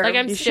that. Like,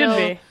 I'm You still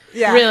should be.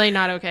 Yeah. really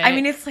not okay. I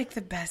mean, it's like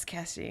the best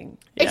casting.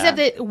 except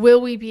that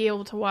will we be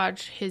able to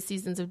watch his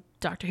seasons of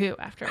Doctor Who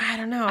after? I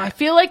don't know. I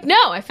feel like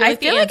no. I feel like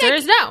the answer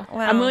is no.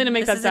 Well, I'm willing to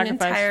make this that is an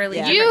sacrifice. entirely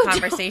Yeah. different don't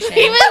conversation.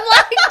 even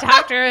like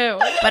Doctor Who.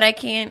 But I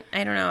can't.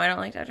 I don't know. I don't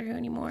like Doctor Who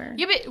anymore.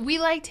 Yeah, but we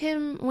liked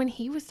him when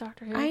he was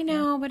Doctor Who. I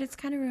know, but it's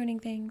kind of ruining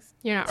things.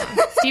 You're not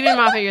wrong. Stephen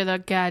Moffat, you're the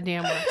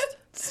goddamn worst.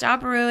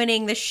 Stop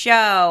ruining the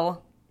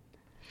show.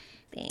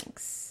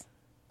 Thanks.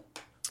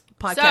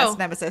 Podcast So-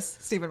 nemesis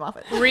Stephen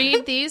Moffat.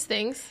 Read these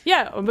things.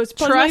 Yeah, but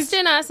supposedly- Trust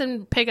in us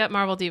and pick up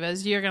Marvel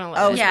Divas. You're gonna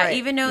love Oh, it. Yeah, great.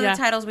 even though Yeah. the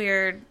title's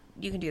weird,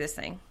 you can do this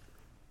thing.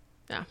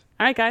 Yeah. All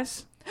right,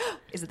 guys.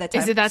 Is it that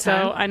time? Is it that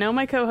time? So I know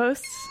my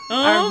co-hosts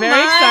are very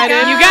my excited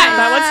God. You guys.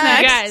 about what's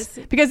next. You guys.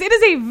 Because it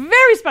is a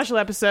very special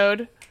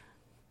episode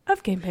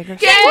of Game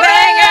Bangers.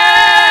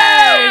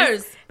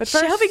 Bangers! But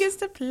first, Shelby gets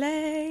to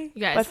play.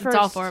 You guys, But it's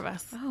all first- 4 of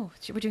us. Oh,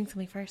 we're doing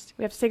something first.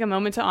 we have to take a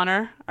moment to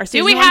honor our Do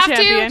season we 1 have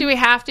champion. to? Do we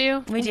have to?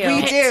 We do.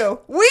 We do.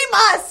 We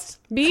must.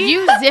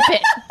 You zip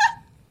it.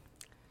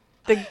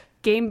 The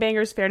Game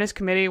Bangers Fairness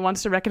Committee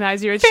wants to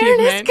recognize your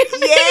achievement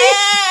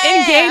Yeah.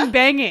 in game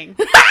banging.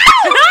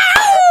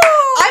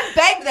 I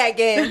begged that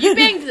game. You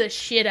banged the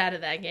shit out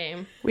of that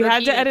game. We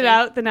had to edit Repeatedly.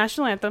 out the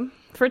national anthem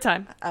for a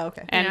time Oh,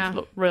 okay. and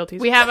Yeah. royalties.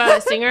 We have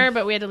a singer,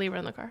 but we had to leave her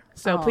in the car.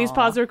 So please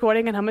pause the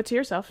recording and hum it to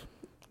yourself.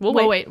 We'll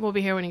We'll wait. wait. We'll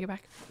be here when you get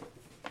back.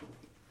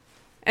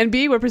 And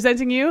B, we're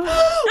presenting you With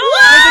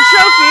a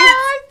trophy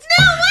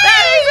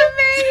That is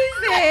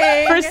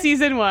amazing. for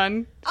season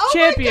 1. Oh my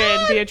Champion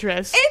God.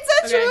 Beatrice.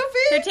 It's a Okay. trophy.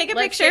 Here, take a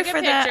Let's picture take a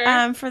for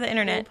picture. the We'll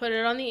internet. put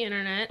it on the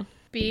internet.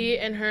 Bea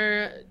and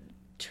her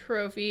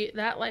trophy.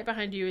 That light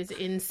behind you is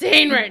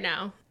insane right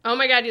now. Oh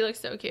my god, you look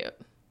so cute.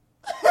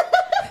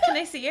 Can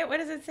I see it? What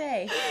does it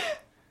say?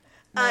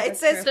 It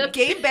says trophy.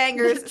 Game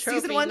Bangers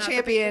Trophy, Season 1 not the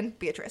champion,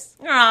 Beatrice.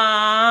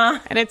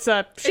 Aww. And it's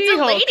a It's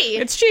She-Hulk. a lady.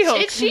 It's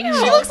She-Hulk. It's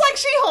She-Hulk. She looks like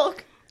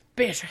She-Hulk.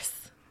 Beatrice.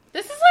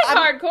 This is like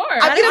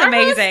hardcore. getting Our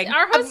amazing.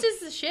 Our host is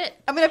the shit.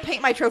 I'm going to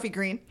paint my trophy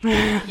green.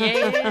 Yeah.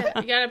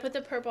 You gotta put the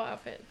purple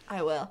outfit.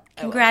 I will.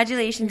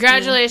 Congratulations.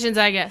 Congratulations,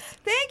 I guess.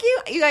 Thank you.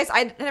 You guys,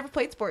 I never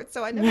played sports,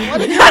 so I never won.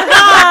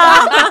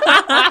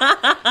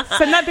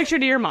 Send that picture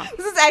to your mom.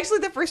 This is actually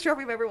the first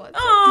trophy I've ever won.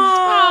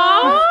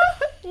 Aww.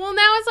 Well,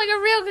 now it's like a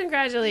real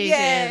congratulations.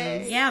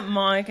 Yay. Yeah,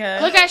 Monica.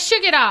 Look, I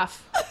shook it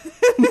off.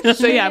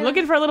 So yeah, I'm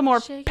looking for a little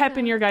more Shake it pep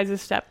in up. your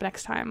guys' step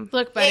next time.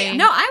 Look, buddy.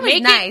 No, I was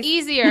Make nice. it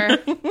easier.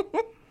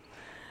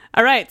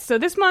 All right, so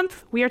this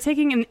month we are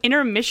taking an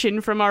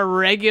intermission from our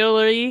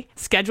regularly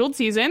scheduled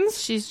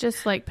seasons, She's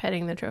just like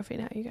petting the trophy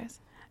now, you guys.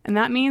 and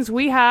that means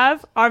we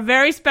have our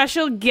very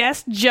special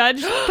guest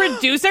judge,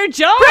 producer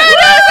John. John!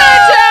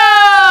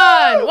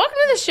 Welcome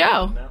to the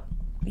show.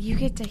 You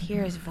get to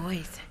hear his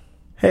voice.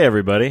 Hey,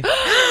 everybody.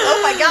 Oh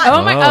my god.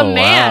 Oh my, a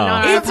man wow.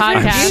 on our It's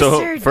podcast.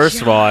 So,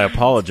 first of all, I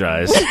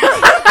apologize.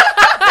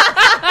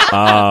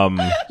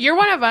 You're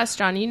one of us,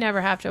 John. You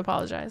never have to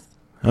apologize.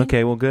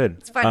 Okay, well, good.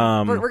 It's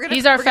fine. We're gonna,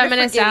 He's our we're gonna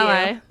feminist forgive you.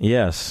 ally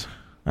Yes,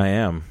 I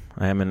am.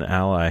 I am an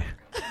ally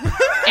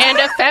and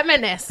a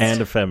feminist.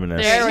 and a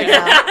feminist. There we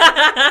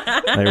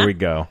go. There we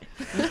go.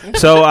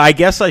 So, I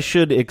guess I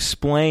should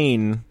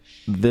explain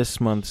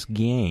this month's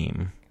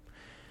game.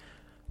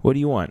 What do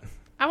you want?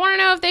 I want to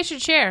know if they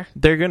should share.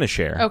 They're going to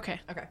share. Okay.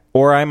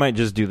 Or I might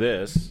just do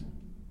this.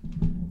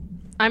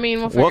 I mean,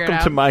 we'll figure Welcome it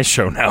out. to my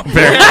show now,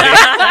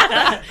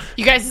 apparently.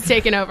 You guys have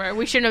taken over.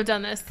 We shouldn't have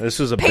done this. This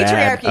was a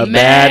Patriarchy.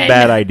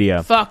 bad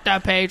idea. Fuck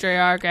that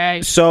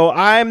patriarchy. So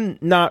I'm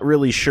not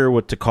really sure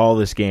what to call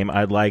this game.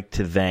 I'd like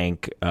to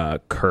thank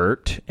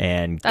Kurt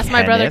and That's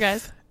my brother,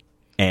 Kenneth guys.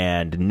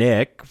 and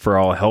Nick for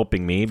all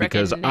helping me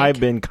because Nick. I've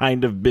been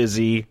kind of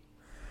busy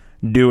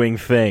doing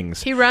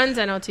things. He runs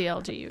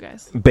NOTLG, you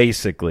guys.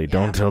 Basically,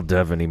 don't tell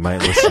Devin, he might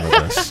listen to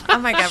this, Oh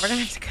my god, we're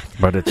gonna have to cut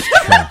that. but it's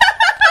true.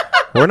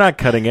 We're not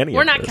cutting any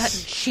We're of not this. cutting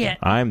shit.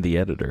 I'm the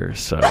editor,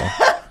 so.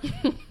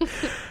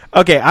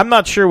 Okay, I'm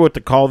not sure what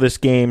to call this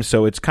game,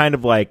 so it's kind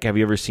of like, have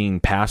you ever seen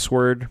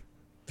Password?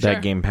 That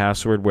Sure. game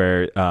Password,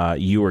 where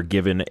you are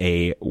given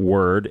a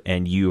word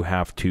and you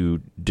have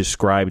to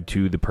describe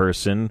to the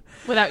person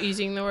Without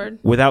using the word.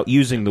 without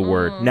using the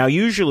word. Now,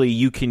 usually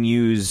you can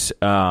use,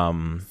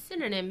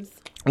 Synonyms.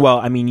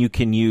 you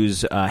can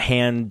use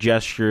hand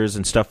gestures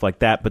and stuff like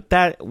that, but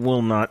that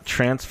will not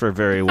transfer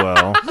very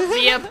well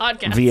Via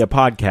podcast. via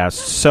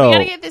podcast. We So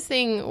gotta get this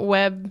thing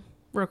web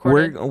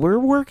recorded. we're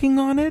working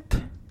on it.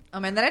 Oh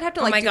man, then I'd have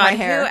to Oh like my do god, my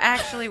hair. who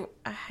actually?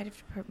 I had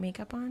to put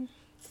makeup on.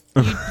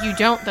 You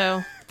don't,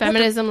 though.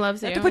 Feminism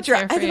loves you. to put your-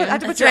 It's there I for have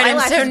to you. put your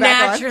eyelashes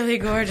back on.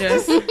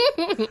 gorgeous.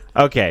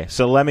 Okay,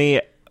 so let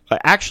me.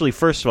 Actually,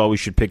 first of all, we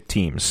should pick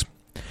teams.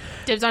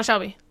 Dibs on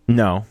Shelby.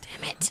 No.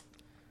 Damn it.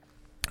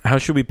 How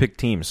should we pick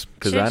teams?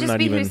 Because Should I'm just not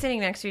be even who's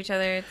sitting next to each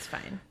other. It's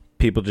fine.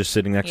 people just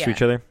sitting next to Yeah.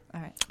 each other. All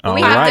right. All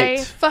I right.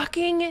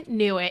 fucking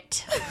knew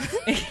it.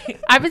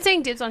 I've been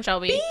saying dibs on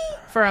Shelby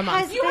for a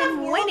month. You have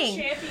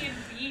winning.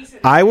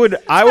 I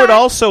would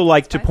also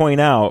like to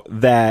point out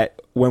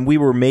that when we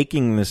were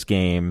making this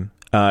game,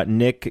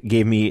 Nick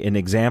gave me an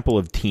example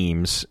of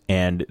teams,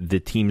 and the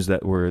teams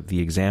that were the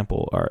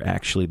example are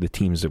actually the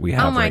teams that we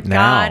have Oh my right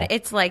now. god,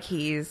 it's like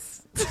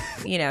he's,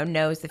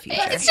 knows the future.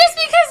 It's just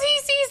because he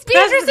sees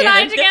Beatrice and I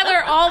weird.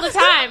 together all the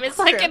time. It's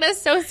like an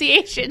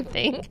association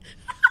thing.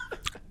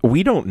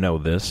 We don't know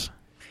this.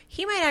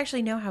 He might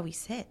actually know how we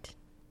sit.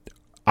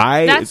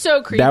 That's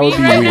so creepy That would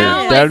be right weird.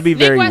 now. That would be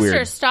Nick very Wester,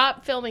 weird.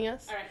 stop filming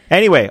us.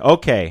 Anyway,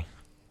 okay.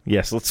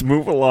 Yes, let's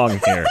move along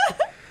here.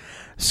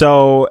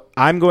 So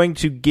I'm going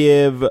to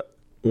give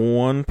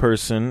one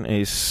person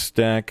a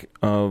stack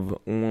of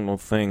little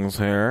things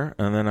here,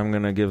 and then I'm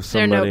going to give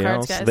They're note somebody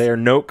cards, else. guys. They are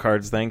note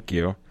cards, thank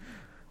you.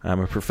 I'm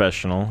a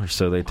professional, or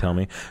so they tell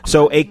me.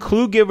 So a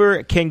clue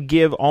giver can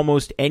give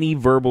almost any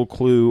verbal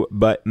clue,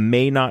 but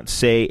may not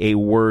say a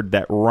word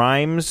that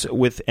rhymes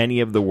with any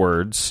of the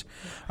words.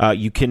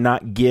 You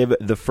cannot give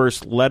the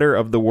first letter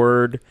of the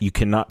word. You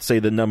cannot say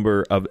the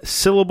number of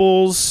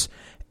syllables.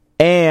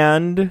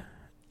 And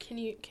Can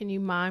you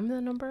mime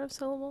the number of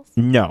syllables?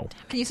 no.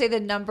 Can you say the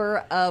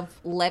number of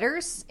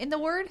letters in the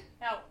word?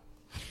 No.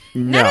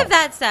 None No. of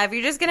that stuff.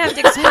 You're just gonna have to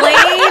explain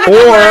Or-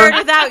 the word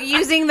without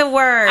using the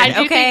word. I do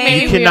think okay.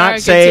 maybe- You we are a cannot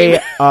good say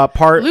team.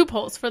 part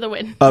Loopholes for the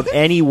win. of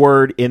any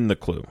word in the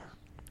clue.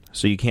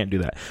 So you can't do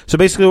that. So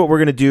basically what we're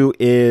going to do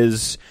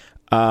is,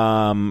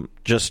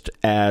 just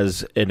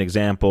as an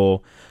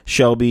example,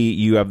 Shelby,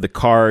 you have the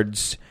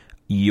cards.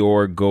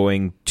 You're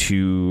going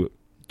to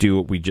do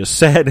what we just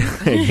said.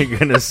 You're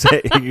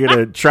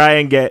gonna try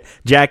and get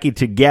Jackie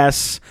to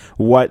guess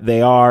what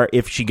they are.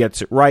 If she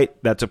gets it right,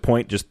 that's a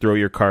point. Just throw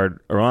your card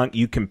around.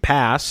 You can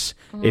pass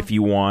if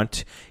you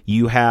want.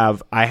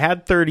 I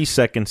had 30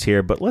 seconds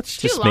here, but let's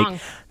Too just long.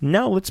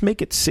 let's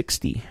make it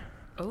 60.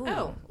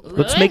 Oh.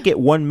 Let's make it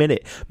 1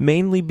 minute,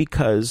 mainly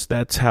because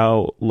that's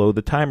how low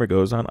the timer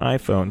goes on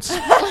iPhones.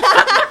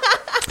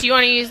 Do you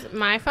want to use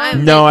my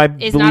phone? No, I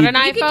It's believe not an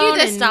iPhone. You could do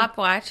the and-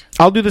 stopwatch.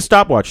 I'll do the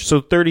stopwatch.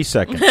 So 30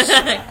 seconds. All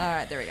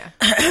right, there we go.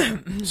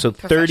 So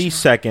 30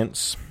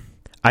 seconds.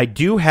 I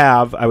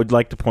would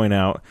like to point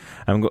out,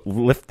 I'm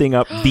lifting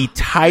up the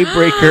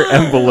tiebreaker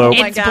envelope.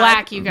 It's God.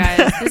 black, you guys.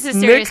 This is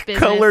serious Nick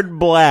business. colored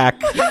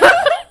black.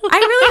 I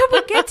really hope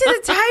we get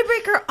to the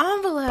tiebreaker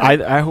envelope.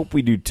 I hope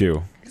we do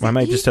too. I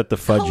might just have to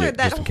fudge Colored it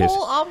that just in case.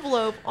 whole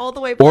envelope all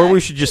the way Or black. we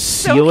should just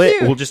So seal it.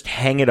 cute. We'll just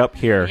hang it up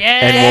here,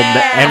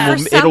 Yeah.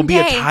 For it'll be a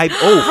someday. tie. For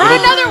Oh,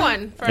 another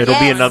one. For it'll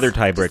be Yes. another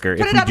tiebreaker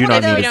Put if it we up do one not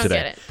of those- need we it don't today.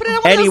 get it. Put it on one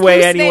of those Anyway,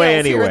 loose anyway,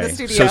 nails here in anyway. the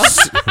studio.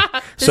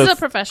 This is a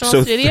professional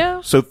studio?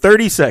 So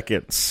 30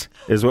 seconds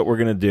is what we're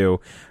going to do.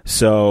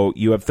 So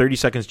you have 30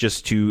 seconds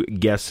just to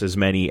guess as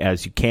many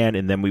as you can,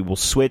 and then we will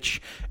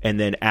switch. And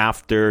then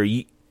after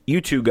you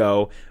two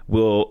go,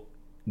 we'll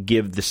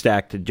give the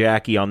stack to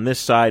Jackie on this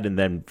side, and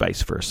then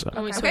vice versa.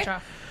 Oh, we switch Okay.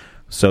 off.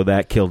 So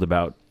that killed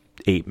about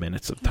 8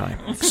 minutes of time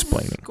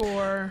explaining.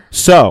 Score.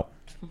 So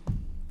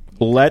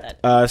let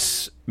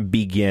us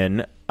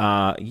begin.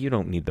 You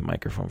don't need the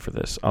microphone for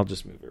this. I'll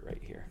just move it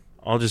right here.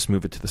 I'll just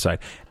move it to the side.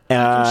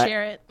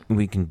 Share it.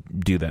 We can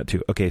do that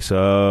too. Okay,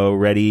 so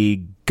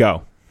ready,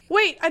 go.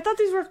 Wait, I thought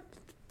these were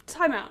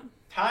timeout.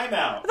 I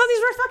Timeout. thought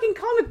these were fucking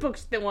comic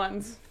books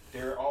ones.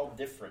 They're all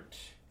different.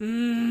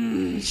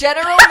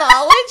 General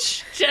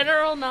knowledge?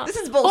 General knowledge.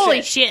 This is bullshit.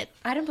 Holy shit.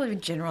 I don't believe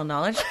in general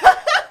knowledge.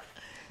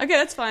 Okay,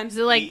 that's fine. Is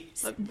it like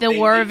the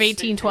War of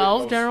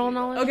 1812 general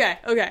knowledge?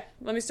 Okay.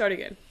 Let me start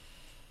again.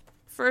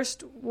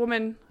 First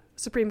woman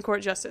Supreme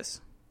Court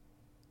Justice.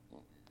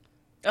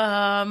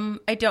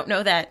 I don't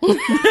know that.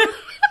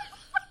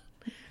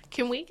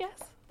 Can we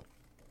guess?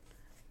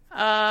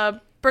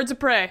 Birds of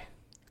Prey.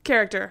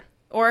 Character.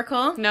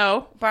 Oracle.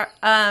 No.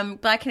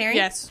 Black Canary.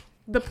 Yes.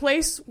 The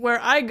place where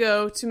I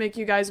go to make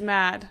you guys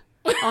mad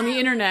on the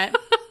internet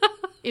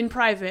in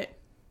private.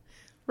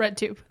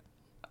 RedTube.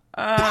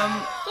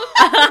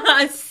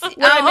 The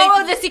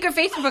secret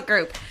Facebook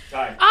group.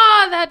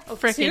 Ah, that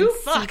freaking two?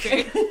 Fuck.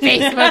 secret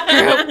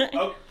Facebook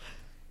group.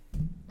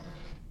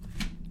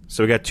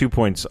 So we got 2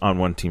 points on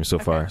one team so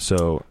far.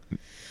 So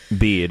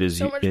B, it is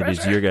So much it is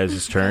pressure. your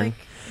guys' turn.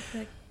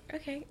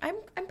 Okay, I'm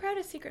proud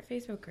of secret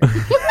Facebook group.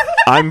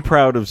 I'm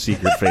proud of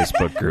secret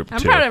Facebook group too.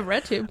 I'm proud of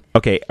RedTube.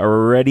 Okay,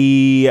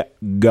 ready,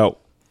 go.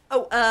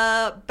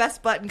 Oh,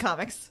 Best Button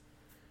Comics.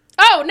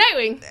 Oh,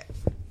 Nightwing.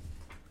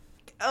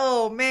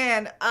 Oh,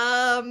 man.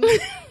 I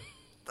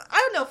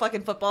don't know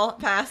fucking football.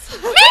 Pass.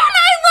 Man,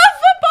 I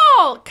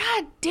love football.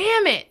 God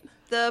damn it.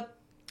 The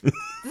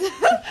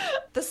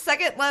the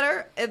second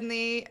letter in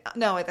the...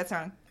 No, wait, that's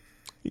wrong.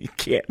 You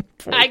can't.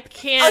 Point. I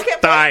can't. Okay,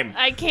 Time.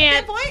 I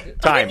can't.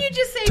 Point? Time. Didn't you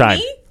just say Time.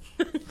 me?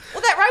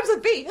 Well, that rhymes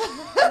with B.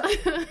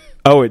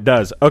 Oh, it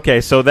does.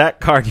 Okay, so that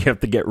card you have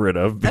to get rid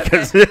of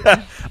because.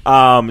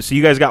 So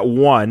you guys got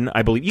one,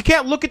 I believe. You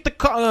can't look at the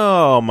card.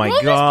 Oh my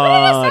We'll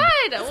god! just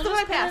put it aside. We'll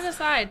just put it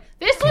aside.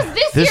 This was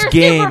this This year's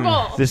game, Super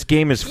Bowl. this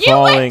game is You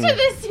falling, went to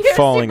this year's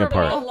falling Super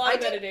Bowl. apart. A lot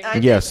of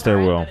editing. Yes, there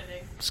will.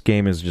 This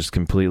game has just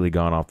completely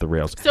gone off the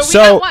rails. So we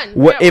got one.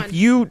 We got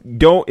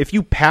one. If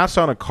you pass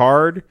on a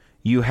card,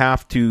 you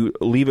have to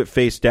leave it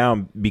face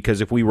down because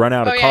if we run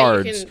out Oh, of yeah, you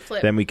cards, can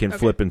flip. then we can Okay.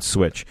 flip and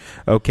switch.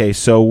 Okay,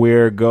 so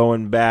we're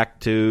going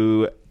back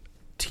to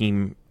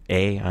Team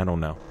A. I don't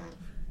know.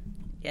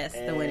 Yes,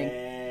 the winning.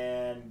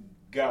 And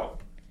go.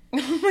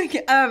 Oh my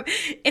God.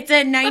 It's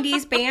a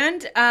 '90s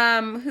band.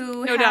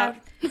 Who No have,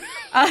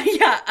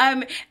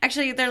 doubt.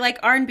 Actually, they're like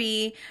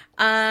R&B.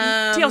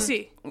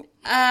 TLC.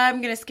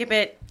 I'm gonna skip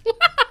it.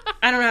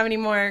 I don't have any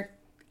more.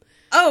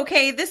 Oh,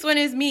 okay. This one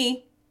is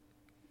me.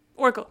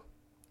 Oracle.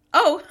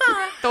 Oh,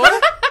 Thor.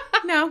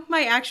 no,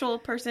 my actual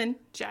person.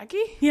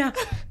 Jackie. Yeah.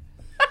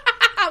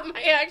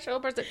 My actual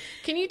person.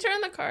 Can you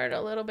turn the card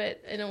a little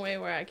bit in a way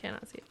where I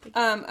cannot see it? We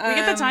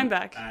get the time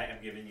back. I am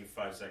giving you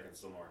 5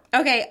 seconds more.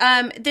 Okay.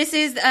 This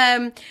is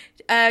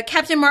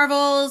Captain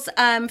Marvel's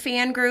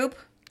fan group.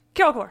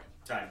 Carol Core.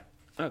 Time.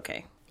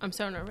 Okay. I'm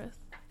so nervous.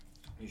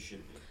 You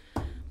should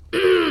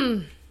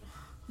be.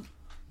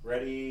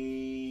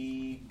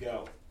 Ready,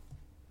 go.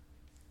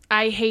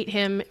 I hate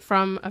him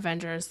from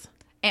Avengers.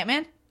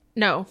 Ant-Man?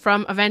 No,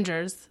 from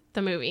Avengers,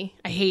 the movie.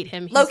 I hate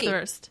him. He's Loki. the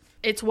worst.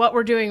 It's what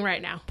we're doing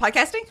right now.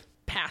 Podcasting?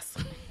 Pass.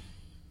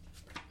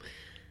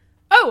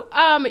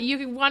 Oh,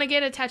 you want to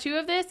get a tattoo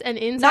of this and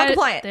inside Not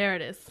compliant. there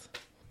it is.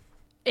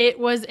 It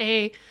was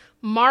a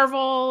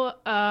Marvel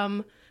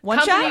One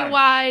shot?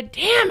 company-wide.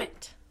 Damn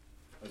it!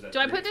 Do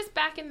I put this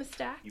back in the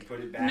stack? You put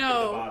it back No.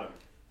 at the bottom.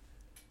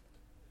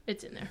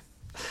 It's in there.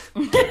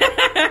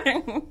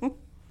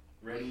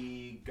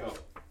 Ready, go.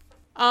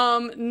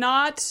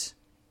 Not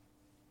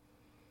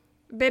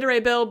Beta Ray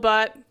Bill,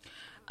 but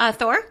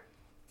Thor.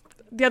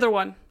 the other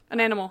one, an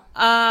animal.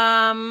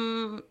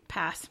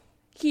 Pass.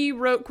 He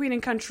wrote Queen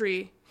and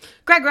Country.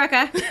 Greg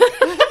Rucka.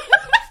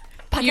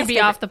 You'd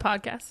be off the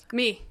podcast.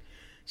 Me.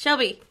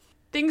 Shelby.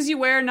 Things you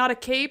wear, not a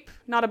cape,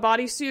 not a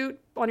bodysuit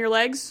on your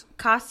legs.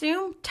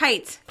 Costume.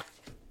 Tights.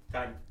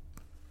 Time.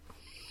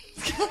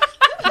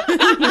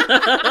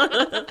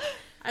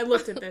 I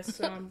looked at this,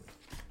 so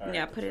I'm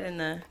Yeah, put it in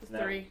the...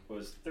 That 3.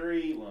 was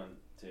 3. 1,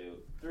 2,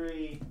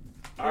 3.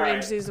 All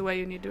Arrange right. these the way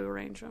you need to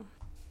arrange them.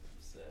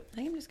 I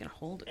think I'm just going to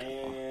hold it.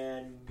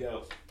 And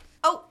go.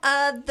 Oh,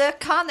 the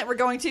con that we're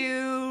going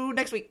to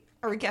next week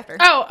or week after.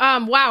 Oh,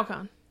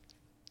 WowCon.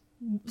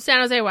 San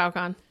Jose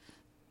WowCon.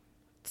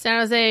 San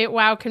Jose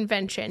WoW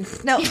Convention.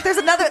 No, there's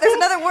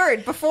another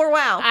word before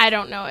WoW. I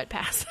don't know it.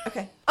 Pass.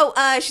 Okay.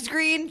 Oh, she's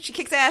green. She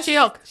kicks ass.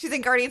 She-Hulk. She's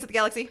in Guardians of the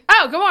Galaxy.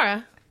 Oh,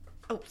 Gamora.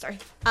 Oh, sorry.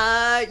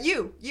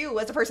 You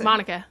as a person.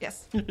 Monica.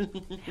 Yes.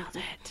 Nailed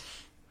it.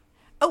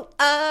 Oh,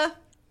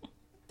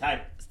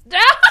 Time.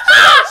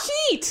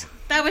 Cheat!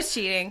 That was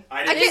cheating.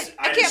 I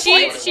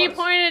can't She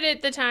pointed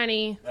at the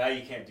tiny.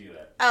 You can't do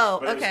that. Oh,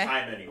 But it was okay.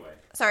 time anyway.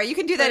 Sorry, you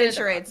can do that Put it in at the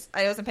charades.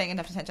 I wasn't paying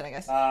enough attention, I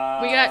guess.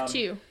 We got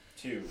 2.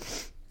 2.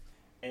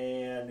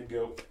 And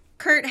go.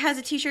 Kurt has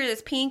a t-shirt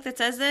that's pink that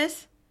says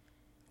this.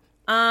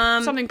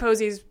 Something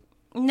Posies.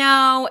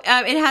 No,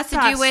 it has to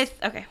Pass. do with...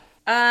 Okay.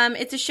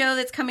 It's a show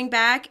that's coming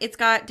back. It's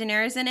got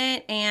Daenerys in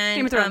it. And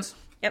Game of Thrones.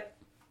 Yep.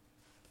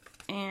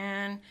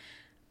 And...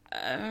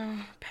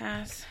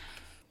 pass.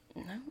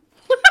 No.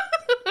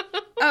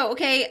 Oh,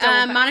 okay.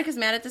 pass. Monica's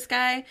mad at this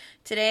guy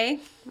today.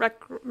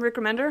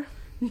 Recommender?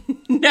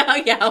 No,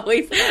 yeah,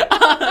 always.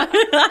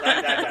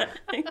 That.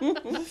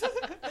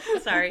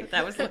 Sorry,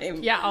 that was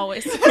lame. Yeah,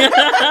 always. You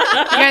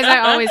guys, I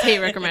always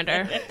hate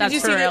Recommender.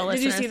 That's for real, Did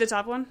you listeners. see the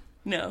top one?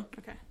 No.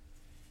 Okay.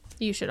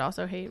 You should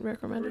also hate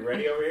Recommender.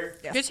 Ready over here?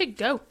 Yes. Good to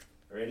go.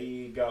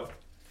 Ready, go.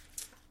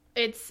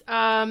 It's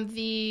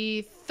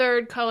the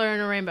third color in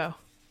a rainbow.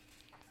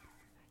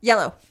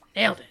 Yellow.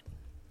 Nailed it.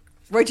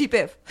 Roy G.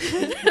 Biv.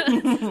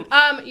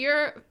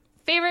 Your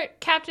favorite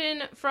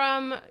captain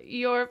from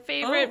your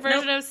favorite Oh,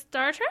 version nope. of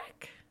Star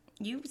Trek?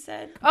 You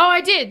said... Oh,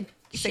 I did.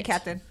 You say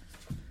Captain.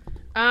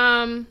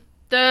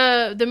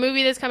 The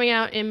movie that's coming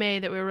out in May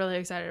that we're really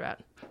excited about.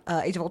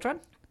 Age of Ultron?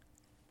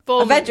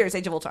 Full Avengers,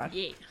 Age of Ultron.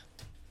 Yeah.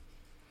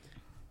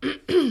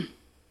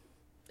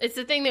 It's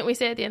the thing that we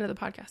say at the end of the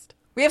podcast.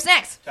 We have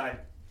snacks. Time.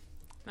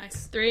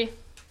 Nice. 3.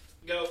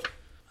 Go.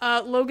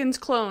 Logan's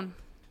clone.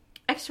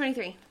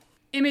 X-23.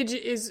 Image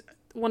is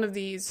one of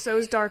these. So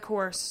is Dark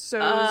Horse. So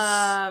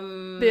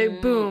is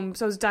Big Boom.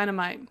 So is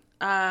Dynamite.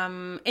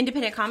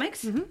 Independent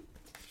Comics.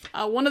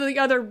 One of the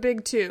other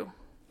big 2.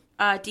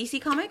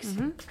 DC Comics.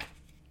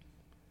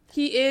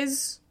 He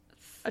is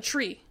a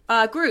tree.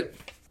 Groot.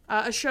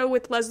 A show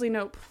with Leslie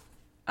Knope.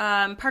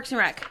 Parks and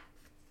Rec.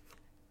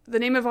 The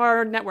name of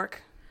our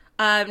network.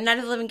 Night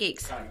of the Living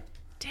Geeks. Time.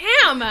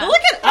 Damn!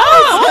 Look at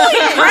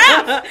holy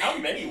crap! How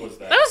many was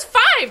that? That was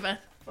 5.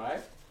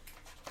 5?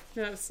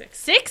 No, that was 6.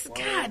 6?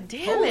 God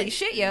damn Holy it.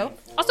 shit, yo.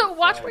 Also,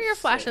 watch where you're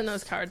flashing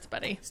those cards,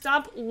 buddy.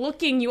 Stop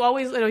looking. You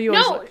always... No, you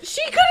No, always look.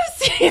 she could have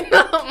seen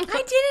them.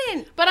 I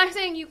didn't. But I'm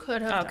saying you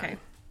could have. Okay.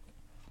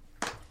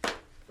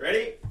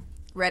 Ready?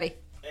 Ready.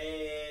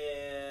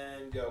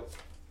 And go.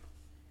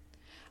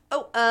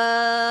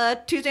 Oh,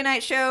 Tuesday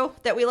night show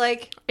that we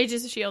like.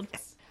 Agents of S.H.I.E.L.D.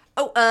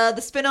 Oh,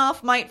 the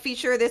spinoff might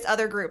feature this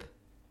other group.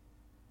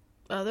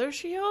 Other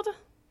S.H.I.E.L.D.?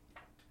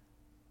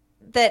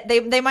 That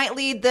they might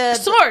lead the...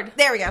 Sword.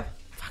 There we go.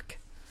 Fuck.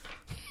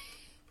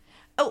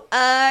 Oh,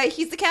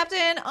 he's the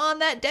captain on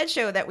that Dead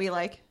show that we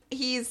like.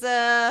 He's,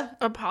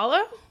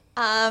 Apollo?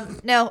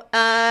 no,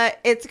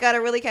 it's got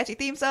a really catchy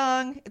theme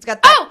song. It's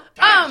got that...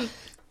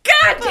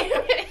 God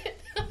damn it!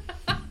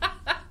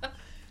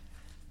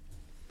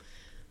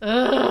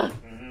 Ugh.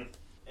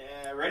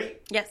 Ready?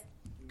 Yes.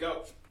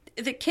 Go.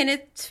 Is it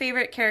Kenneth's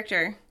favorite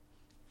character?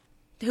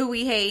 Who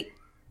we hate?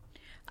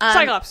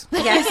 Cyclops.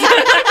 Yes.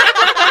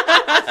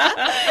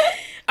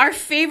 Our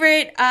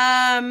favorite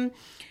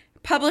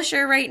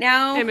publisher right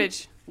now?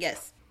 Image.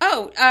 Yes.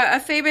 Oh, a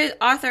favorite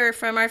author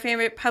from our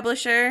favorite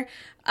publisher.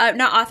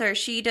 Not author.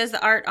 She does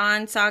the art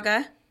on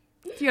Saga.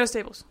 Fiona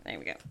Staples. There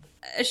we go.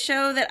 A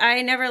show that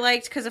I never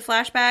liked because of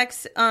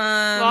flashbacks.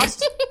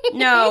 Lost.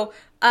 No.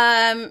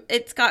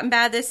 It's gotten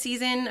bad this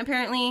season,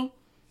 apparently.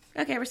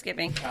 Okay, we're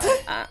skipping. Do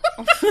you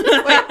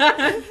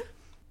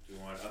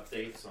want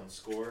updates on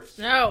scores?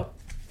 No.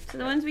 So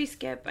the ones we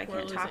skip, I We're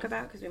can't talk losing.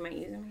 about because we might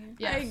use them again.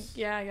 Yes.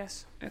 Yeah, I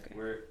guess. Okay.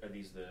 Where are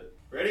these the...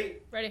 Ready?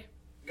 Ready.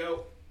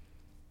 Go.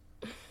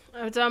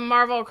 It's a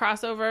Marvel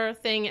crossover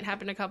thing. It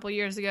happened a couple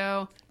years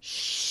ago.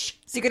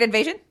 Secret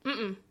Invasion?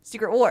 Mm-mm.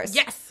 Secret Wars?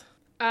 Yes.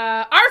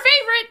 Our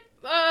favorite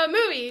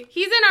movie.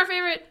 He's in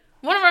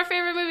one of our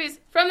favorite movies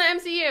from the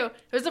MCU. It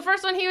was the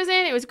first one he was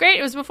in. It was great.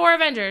 It was before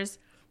Avengers.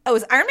 Oh,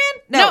 is it Iron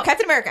Man? No,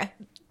 Captain America.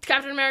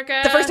 Captain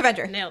America. The first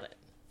Avenger. Nailed it.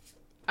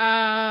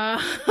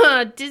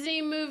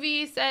 Disney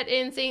movie set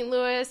in St.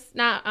 Louis.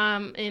 Not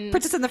in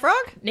Princess and the Frog?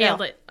 Nailed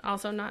No. it.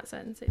 Also not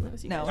set in St.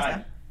 Louis. You No,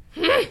 guys.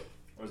 it's not.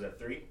 What was that,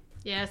 3?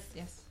 Yes.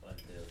 1,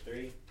 2,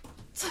 3.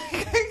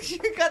 you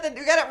got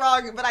it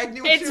wrong, but I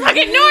knew what It's you were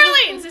fucking New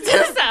Orleans. It's in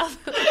the south.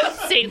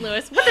 St.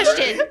 Louis. What the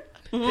shit?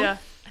 Yeah.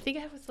 I think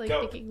I was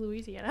Go. thinking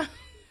Louisiana.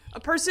 A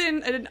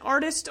person, an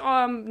artist,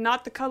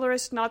 not the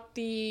colorist, not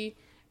the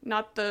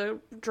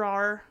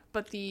drawer,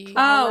 but the...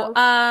 Oh,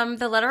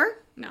 the letterer?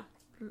 No.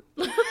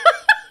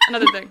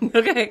 Another thing.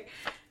 Okay.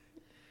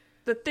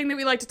 the thing that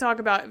we like to talk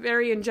about,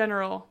 very in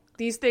general,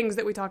 these things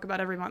that we talk about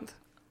every month.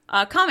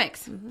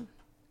 Comics.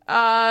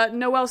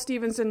 Noelle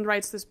Stevenson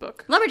writes this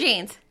book.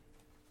 Lumberjanes.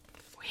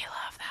 We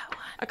love that one.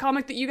 A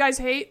comic that you guys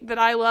hate, that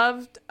I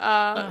loved.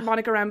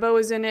 Monica Rambeau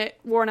is in it.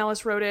 Warren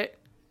Ellis wrote it.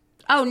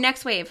 Oh,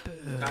 Next Wave.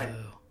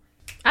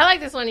 I like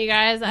this one, you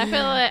guys.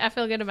 I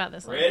feel good about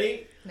this one.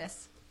 Ready?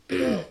 Miss.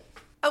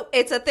 Oh,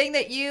 it's a thing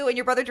that you and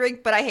your brother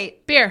drink, but I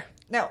hate. Beer,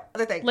 No,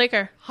 other thing.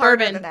 liquor, Harder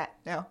bourbon, than that.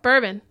 No.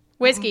 bourbon,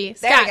 whiskey,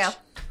 There scotch. we go.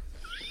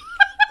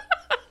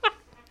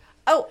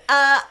 Oh,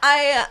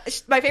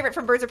 my favorite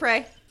from Birds of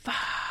Prey.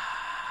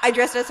 I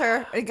dressed as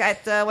her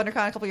at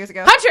WonderCon a couple years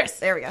ago. Huntress.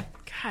 There we go.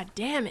 God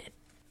damn it.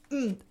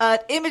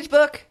 Image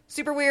book,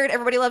 super weird.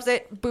 Everybody loves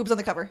it. Boobs on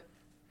the cover.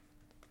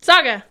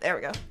 Saga. There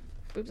we go.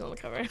 Boobs on the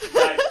cover.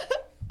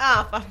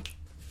 Fuck.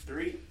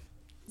 3.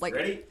 Like,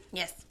 Ready?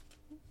 Yes.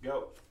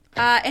 Go.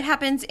 It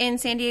happens in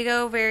San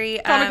Diego.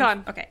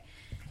 Comic-Con. Okay.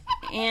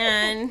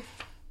 And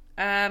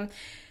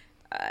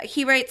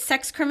he writes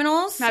Sex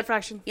Criminals. Mad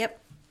Fraction. Yep.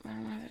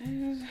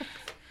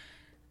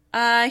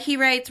 He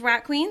writes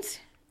Rat Queens.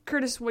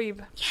 Curtis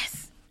Weeb.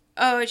 Yes.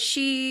 Oh,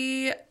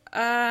 she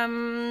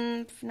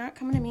not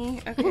coming to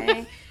me.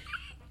 Okay.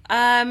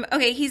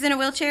 Okay, he's in a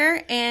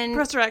wheelchair and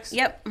Professor X.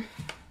 Yep.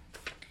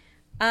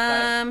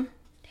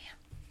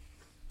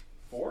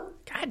 4.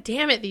 God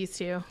damn it, these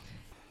two.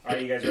 Are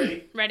you guys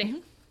ready?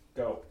 Ready?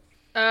 Go.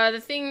 The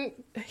thing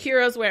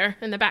heroes wear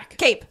in the back.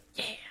 Cape.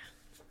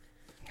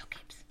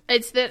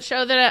 It's that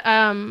show that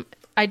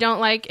I don't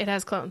like. It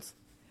has clones.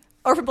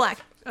 Orphan Black.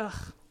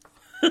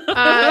 She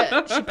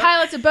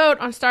pilots a boat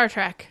on Star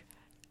Trek.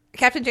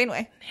 Captain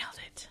Janeway. Nailed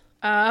it.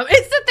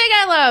 It's the thing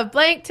I love.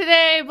 Blank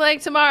today,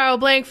 blank tomorrow,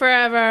 blank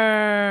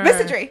forever.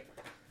 Mystery.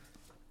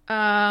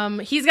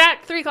 He's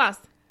got 3 claws.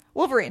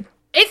 Wolverine.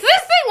 It's this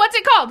thing. What's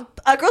it called?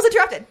 Girls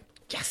Interrupted.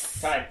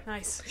 Yes. Time.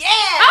 Nice. Yeah.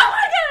 Oh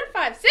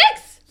my god. 5,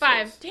 6,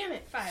 5. Damn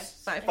it. 5.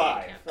 5.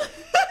 1,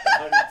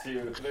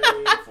 2, 3,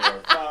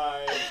 4,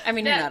 5. I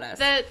mean, you're not us.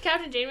 The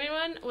Captain Janeway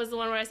one was the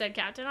one where I said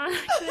captain on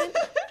accident.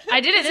 I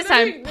did it this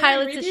time.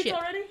 Pilots a ship.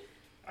 Already?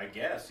 I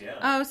guess, yeah.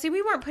 Oh, see,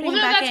 we weren't putting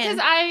Well, no, him back that's in.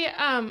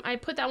 because I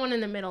put that one in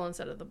the middle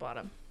instead of the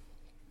bottom.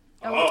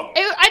 Oh.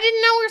 I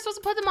didn't know we were supposed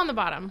to put them on the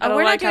bottom. Oh, don't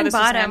we're like not how doing this is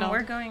bottom. handled.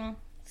 We're going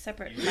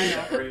separate. You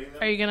separating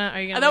them? Are you gonna?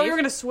 I thought we were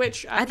going to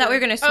switch. I thought we were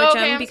going to switch Oh, okay,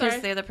 them I'm because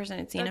sorry. the other person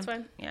had seen That's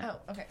him. fine. Yeah.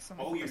 Okay. So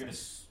Oh, you're going to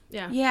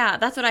Yeah. Yeah,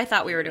 that's what I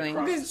thought we were doing.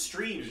 cross the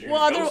streams. You're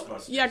Well, gonna other,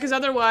 Ghostbusters. yeah, because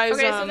otherwise...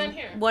 Okay, so then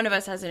here. One of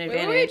us has an Wait,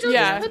 advantage. just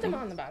Yeah. put them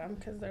on the bottom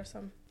because there's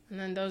some, and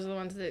then those are the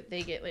ones that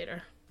they get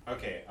later.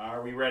 Okay,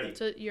 are we ready?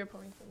 So you're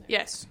pulling from there.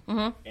 Yes.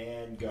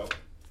 And go.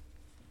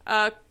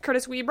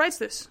 Curtis Weeb writes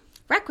this.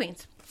 Rat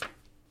Queens.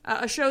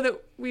 A show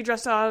that we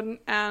dressed on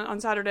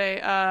Saturday.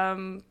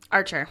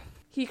 Archer.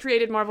 He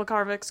created Marvel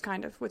Comics,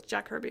 kind of, with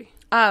Jack Kirby.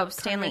 Oh,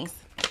 Stanley.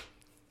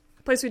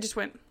 A place we just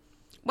went.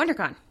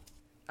 WonderCon.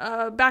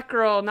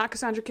 Batgirl, not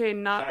Cassandra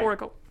Cain, not Hi.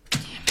 Oracle.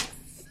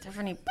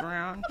 Stephanie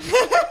Brown.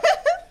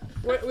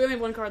 We only have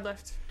 1 card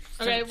left.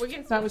 Okay, we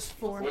can. That was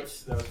 4.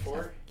 What's that was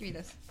 4? Give me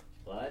this.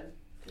 Blood.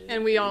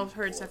 And we all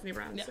heard Stephanie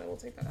Brown, Yeah. so we'll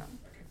take that out.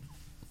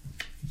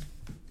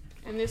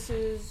 And this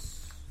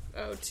is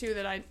 2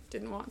 that I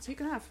didn't want, so you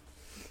can have.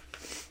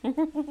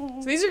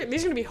 So these are going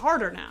to be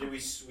harder now. Did we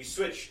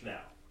switched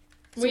now?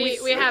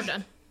 We have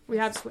done. We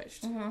have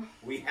switched.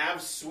 We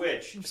have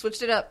switched.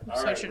 Switched it up.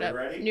 All right, Switch it we up.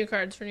 ready? New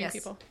cards for new Yes.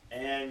 people.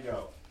 And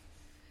go.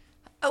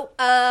 Oh,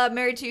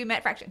 married to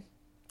Matt Fraction.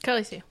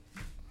 Kelly Sue.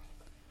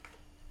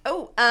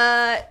 Oh,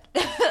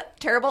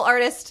 terrible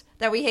artist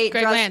that we hate.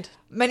 Greg draws Land.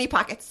 Many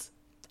pockets.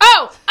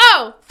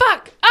 Oh,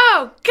 fuck.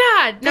 Oh,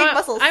 God. Big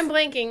muscles. I'm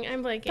blanking.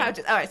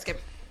 Pouches. All right, skip.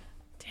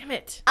 Damn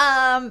it.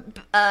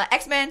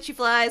 X-Men. She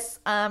flies.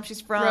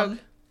 She's from. Rogue.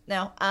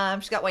 No.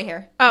 She's got white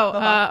hair. Oh,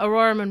 Mohawk.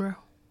 Aurora Monroe.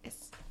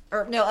 Yes.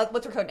 Or no.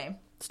 What's her code name?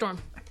 Storm.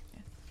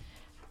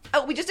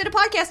 Oh, we just did a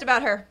podcast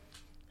about her.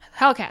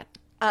 Hellcat.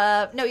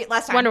 No,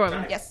 last time. Wonder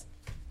Woman. Yes.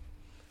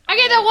 I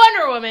get the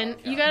Wonder Woman.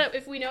 You gotta,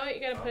 if we know it,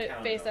 you gotta put it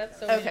count face it. up.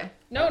 So Okay.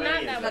 No, How not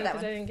many that is one it? Not that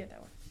because I one. didn't get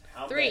that one.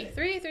 How 3. many?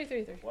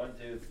 3. 1,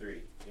 2,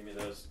 3. Give me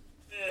those.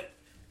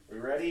 We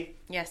ready?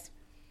 Yes.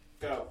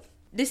 Go.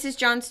 This is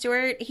Jon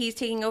Stewart. He's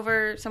taking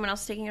over. Someone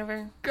else is taking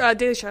over.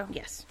 Daily Show.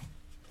 Yes.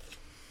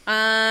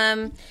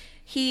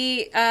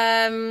 He.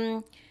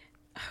 Oh,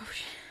 how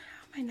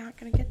am I not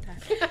gonna get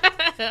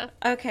that?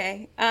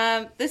 Okay.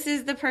 This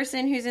is the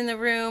person who's in the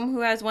room who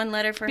has 1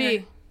 letter for B.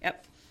 her.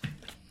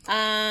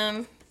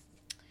 Yep.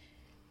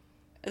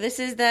 This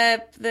is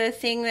the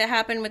thing that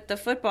happened with the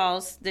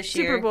footballs this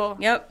Super year. Bowl.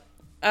 Yep.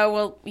 Oh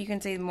well, you can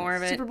say more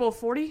of it. Super Bowl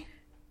 40?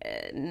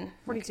 Uh,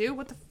 42?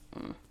 What the...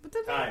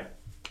 Time.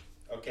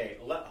 Okay,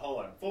 hold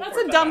on. Full That's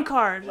court a dumb timeout.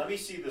 card. Let me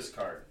see this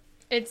card.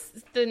 It's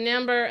the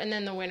number and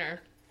then the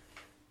winner.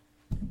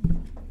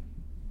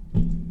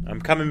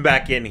 I'm coming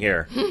back in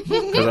here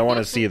because I want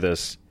to see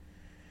this.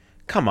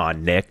 Come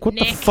on, Nick. What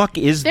the Nick. fuck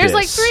is There's this?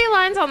 like 3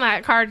 lines on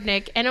that card,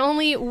 Nick, and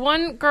only 2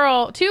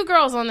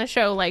 girls on the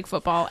show like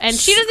football, and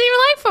she doesn't even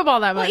like football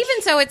that well, much.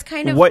 even so, it's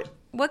kind of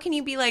What can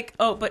you be like?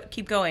 Oh, but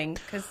keep going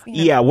because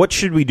Yeah, what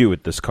should we do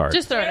with this card?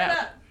 Just throw it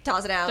out.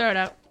 Toss it out. Throw it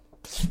out.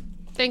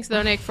 Thanks,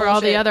 though, Nick, for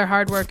all the Bullshit. other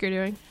hard work you're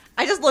doing.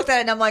 I just looked at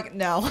it and I'm like,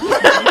 no.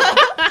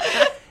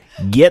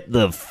 Get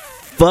the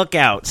fuck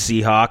out,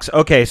 Seahawks.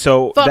 Okay,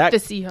 so Fuck the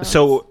Seahawks.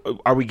 So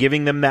are we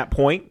giving them that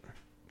point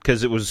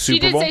because it was She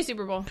Super did Bowl? say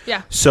Super Bowl.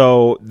 Yeah.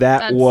 So that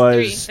That's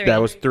was three. that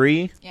was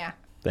 3. Yeah.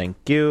 Thank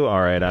you.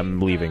 All right, I'm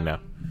leaving now.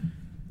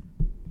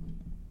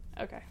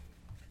 Okay.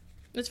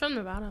 It's from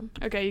the bottom.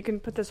 Okay, you can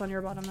put this on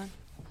your bottom then.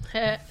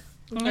 But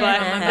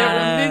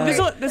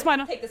This might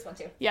not. Take this one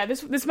too. Yeah,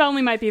 this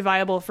only might be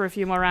viable for a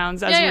few more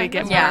rounds as Yeah, we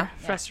get yeah. more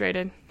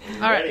frustrated. all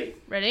right.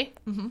 Ready?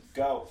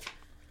 Go.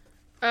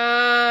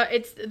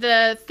 It's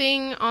the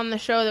thing on the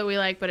show that we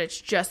like, but it's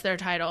just their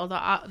title.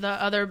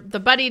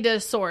 The Buddy the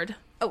Sword.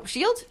 Oh,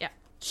 Shield? Yeah.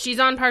 She's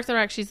on Parks and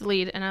Rec. She's the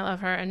lead, and I love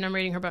her, and I'm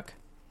reading her book.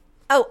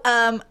 Oh,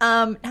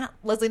 not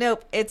Leslie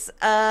Knope. It's So,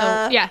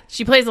 yeah,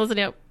 she plays Leslie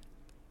Knope.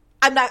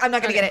 I'm not gonna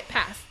get it.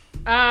 Pass.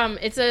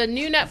 It's a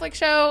new Netflix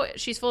show.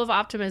 She's full of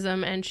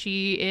optimism, and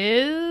she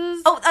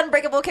is Oh,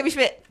 Unbreakable Kimmy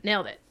Schmidt.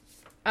 nailed it.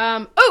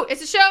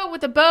 It's a show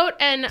with a boat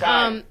and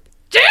Time.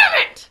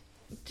 damn it!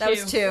 That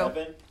was 2.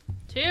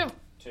 2.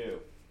 2.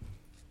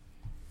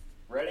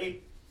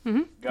 Ready?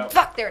 Mm-hmm. Go.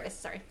 Fuck, there it is.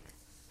 Sorry.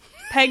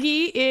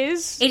 Peggy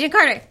is. Agent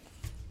Carter.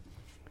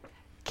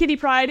 Kitty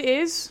Pryde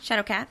is.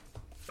 Shadowcat.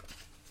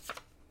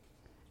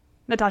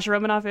 Natasha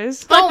Romanoff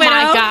is. Oh Widow.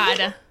 my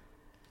god.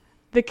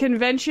 The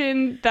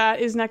convention that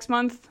is next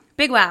month.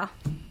 Big Wow.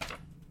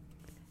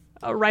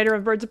 A writer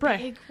of Birds of Prey.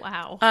 Big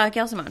wow.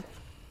 Gail Simone.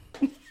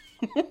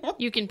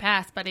 You can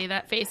pass, buddy.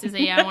 That face is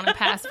a I want to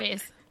pass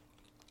face.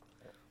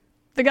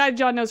 The guy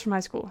John knows from high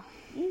school.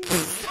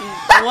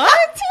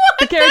 What?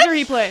 The character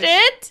he plays.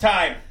 Shit.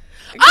 Time.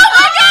 Oh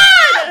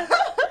my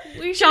god!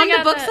 We Sean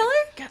should've the got bookseller?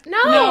 that.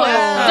 No.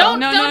 No. Don't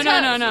No, don't no,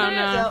 touch. no, no,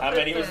 no. How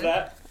many was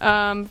that?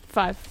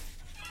 5.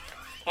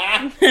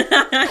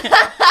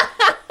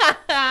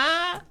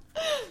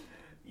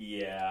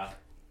 Yeah.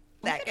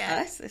 That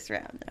guy. Us this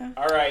round. Though.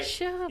 All right.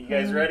 Shut up. You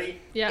guys ready?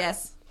 Yeah.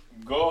 Yes.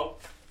 Go.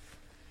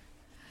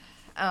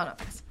 I don't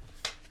know.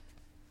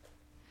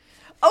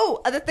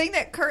 Oh, the thing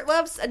that Kurt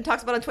loves and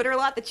talks about on Twitter a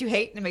lot that you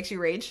hate and it makes you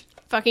rage.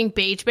 Fucking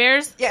beige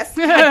bears. Yes.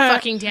 God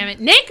fucking damn it.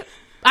 Nick,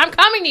 I'm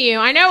coming to you.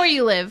 I know where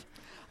you live.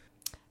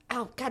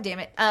 Oh, god damn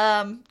it.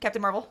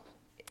 Captain Marvel.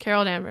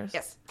 Carol Danvers.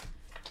 Yes.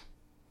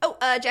 Oh,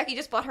 Jackie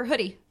just bought her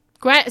hoodie.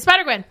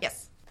 Spider-Gwen.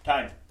 Yes.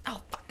 Time. Oh,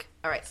 fuck.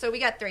 All right, so we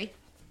got 3.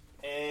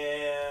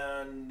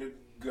 And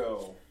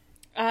go.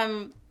 I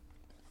don't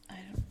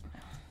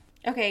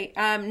know. Okay,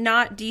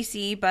 not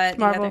DC, but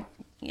Marvel. the other.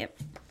 Yep.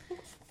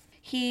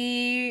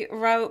 He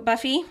wrote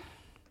Buffy.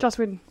 Joss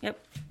Whedon. Yep.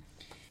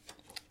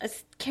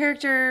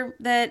 Character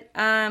that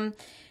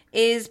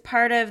is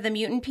part of the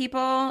mutant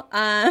people,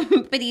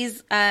 but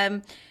he's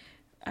not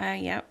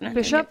gonna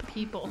Bishop.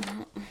 People.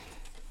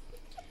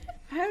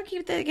 I don't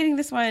keep getting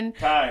this one.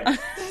 Time.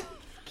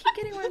 Keep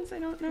getting ones I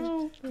don't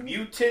know.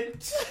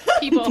 Mutant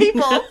People.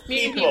 People.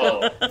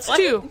 people. It's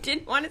 2.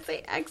 Didn't want to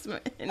say X-Men.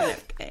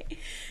 Okay.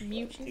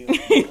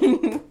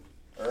 Mutant.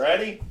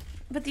 Ready?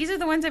 But these are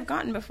the ones I've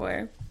gotten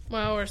before.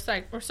 Well, we're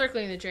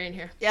circling the drain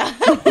here. Yeah.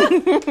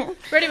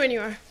 Ready when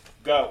you are.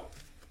 Go.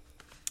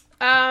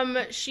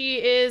 She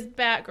is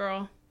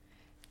Batgirl.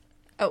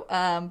 Oh,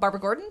 Barbara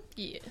Gordon?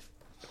 Yeah.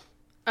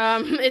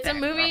 It's a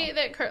movie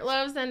that Kurt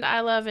loves and I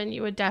love, and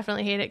you would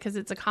definitely hate it because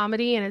it's a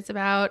comedy and it's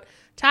about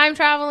time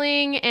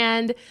traveling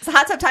and It's a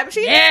Hot Tub Time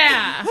Machine?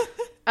 yeah.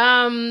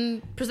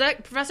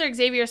 Professor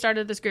Xavier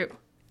started this group.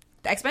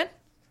 The X-Men?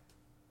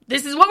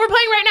 This is what we're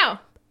playing right now.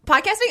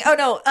 Podcasting? Oh,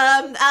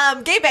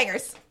 no. Gay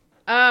Bangers.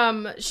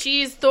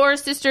 She's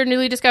Thor's sister,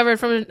 newly discovered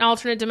from an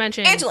alternate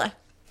dimension. Angela. Is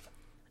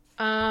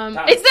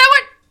that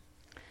what?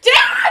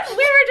 Dad, we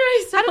were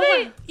doing so How do well.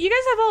 they? You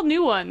guys have all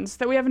new ones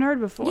that we haven't heard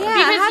before. Yeah.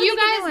 how Because do you you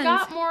get guys new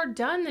got ones? more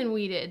done than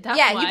we did. That's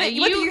Yeah, why.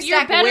 you went through your You're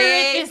stack better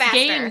way at this faster.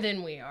 game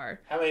than we are.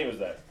 How many was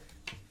that?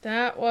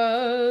 That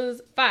was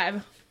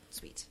 5.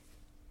 Sweet.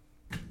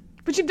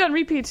 But you've done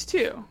repeats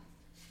too.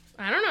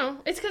 I don't know.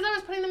 It's because I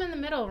was putting them in the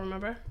middle,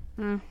 remember?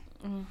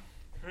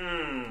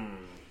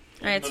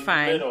 It's The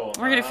fine. middle,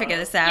 We're gonna huh? figure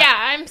this out. Yeah,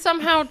 I'm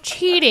somehow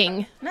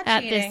cheating Not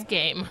at cheating. this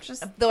game.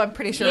 Though I'm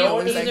pretty sure Yeah,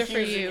 you're these losing. are for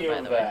you, by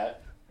of the way. that.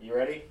 You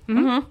ready?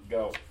 Mm-hmm.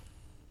 Go.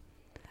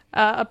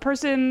 A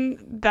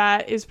person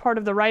that is part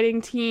of the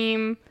writing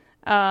team.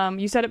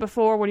 You said it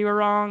before when you were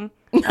wrong.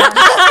 They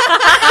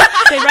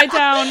write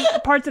down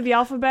parts of the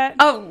alphabet.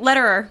 Oh,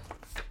 letterer.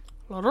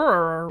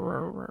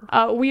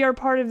 We are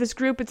part of this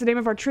group. It's the name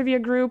of our trivia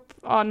group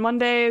on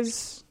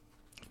Mondays.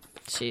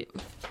 She's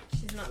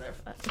not there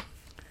for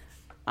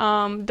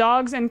that.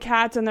 Dogs and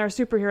cats and their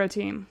superhero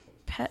team.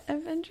 Pet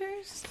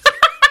Avengers.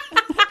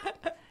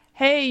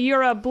 Hey,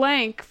 you're a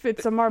blank.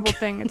 It's a Marvel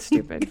thing. It's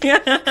stupid. Hey,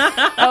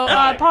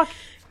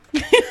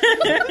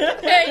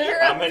 Hey,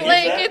 you're How a many is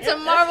blank. that? It's a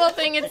Marvel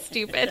thing. It's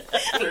stupid.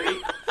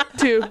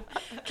 2.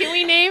 Can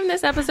we name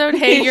this episode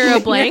Hey, You're a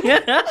Blank?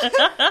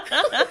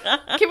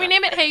 Can we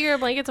name it Hey, You're a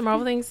Blank? It's a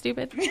Marvel thing.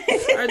 Stupid.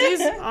 Are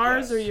these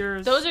ours or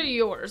yours? Those are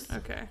yours.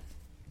 Okay.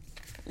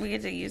 We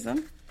get to use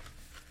them.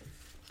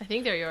 I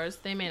think they're yours.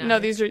 They may not. No,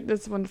 be. these are.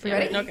 This one for you.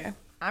 Ready? Okay.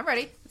 I'm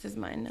ready. This is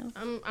mine now.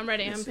 I'm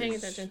ready. I'm paying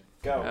attention.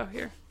 Go. Oh,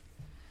 here.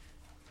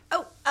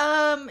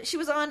 Oh, she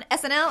was on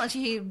SNL and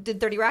she did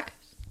 30 Rock.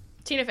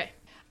 Tina Fey.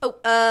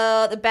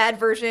 Oh, the bad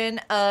version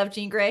of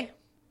Jean Grey.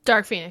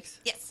 Dark Phoenix.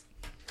 Yes.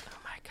 Oh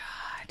my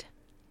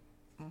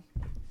god.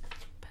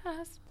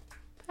 Pass.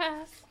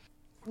 Pass.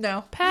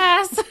 No.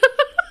 Pass.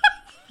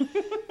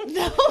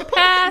 No.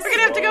 Pass. We're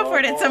gonna have to go for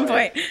it at some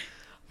point.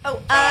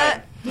 Oh,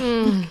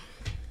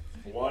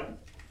 1,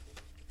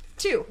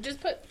 2. Just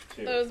put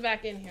those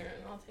back in here,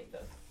 and I'll take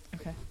those.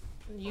 Okay.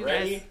 And you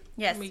Ready? guys,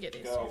 Yes. let me get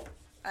these. go.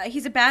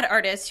 He's a bad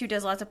artist who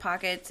does lots of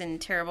pockets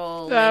and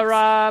terrible.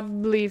 Rob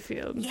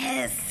Liefeld.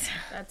 Yes.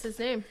 That's his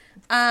name.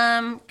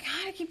 God,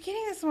 I keep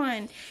getting this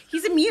one.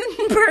 He's a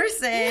mutant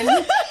person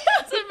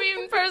That's a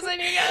mutant person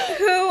you got.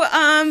 who,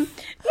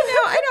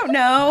 I don't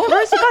know.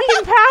 Where's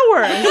fucking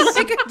power?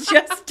 I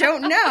just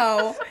don't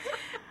know.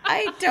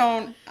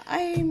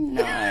 I'm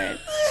not.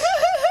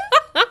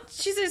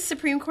 She's a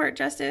Supreme Court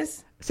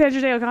justice.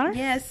 Sandra Day O'Connor?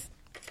 Yes.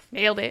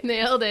 Nailed it.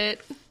 Nailed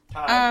it.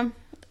 Time.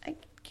 I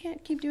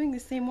can't keep doing the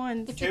same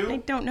ones. 2. I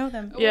don't know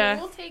them. Yeah.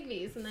 We'll take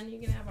these, and then you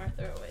can have our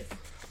throwaways.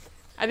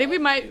 I think we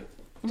might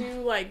do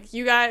like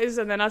you guys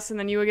and then us and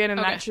then you again, and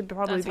Okay. that should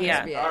probably That's be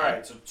fine. it. Yeah. All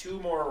right, so 2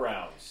 more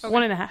rounds.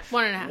 1.5.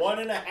 1.5.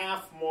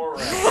 1.5 more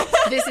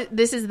rounds.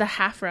 This is the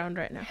half round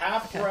right now.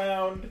 Half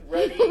round,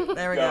 ready,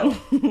 There we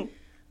go.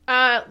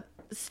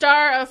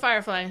 Star of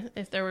Firefly.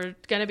 If there were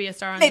gonna be a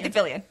star on Nathan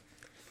there.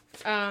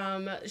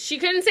 Fillion. She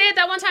couldn't say it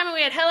that one time, and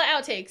we had hella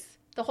outtakes.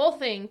 The whole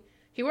thing.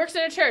 He works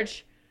in a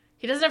church.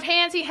 He doesn't have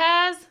hands. He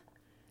has.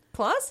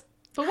 Plus?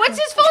 But what's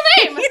his full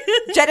name?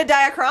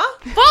 Jedediah Craw?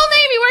 Full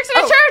name. He works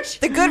in a church.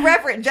 The good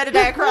Reverend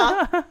Jedediah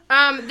Craw.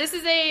 This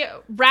is a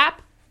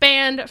rap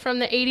band from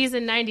the 80s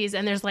and 90s,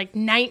 and there's like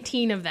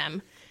 19 of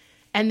them.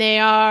 And they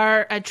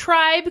are a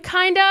tribe,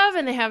 kind of,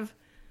 and they have...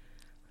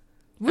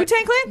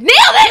 Wu-Tang Clan? Nailed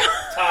it!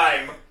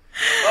 Time.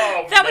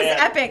 Oh, That was man.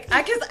 epic.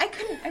 I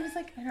couldn't. I was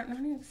like, I don't know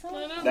any of the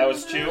songs. That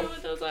was 2.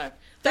 Those are.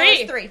 That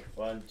was 3.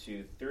 1,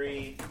 2,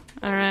 3.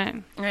 All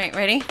right. All right,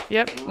 ready?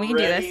 Yep. We can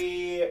do this.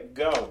 Ready,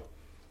 go.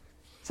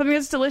 Something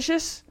that's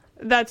delicious.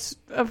 That's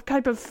a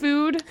type of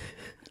food.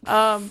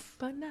 Banana.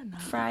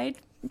 Fried.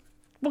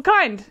 What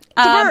kind? It's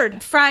a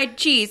bird. Fried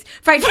cheese.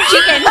 Fried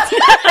chicken.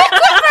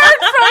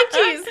 Fried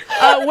cheese.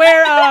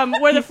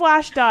 Where the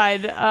Flash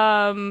died.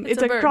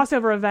 It's a a bird.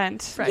 crossover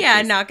event. Yeah,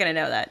 I'm not gonna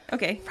know that.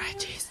 Okay. Fried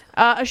cheese.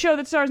 A show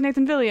that stars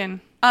Nathan Fillion.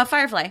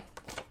 Firefly.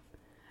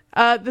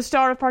 The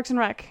star of Parks and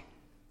Rec.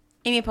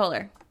 Amy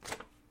Poehler.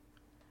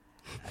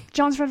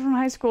 John's friend from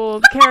high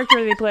school, the character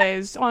that he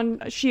plays on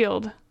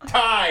S.H.I.E.L.D.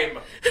 Time.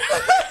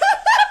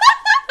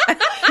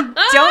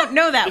 Don't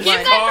know that Give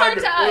one. that card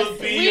to Card us. will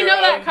be We your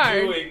know that own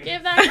card. doing.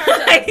 Give that card to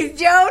us. I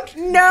don't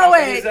know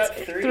Is it.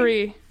 that 3?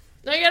 3.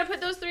 No, you gotta put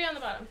those 3 on the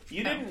bottom.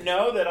 You didn't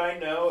know that I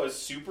know a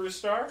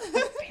superstar?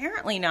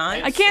 Apparently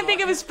not. I can't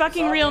think of his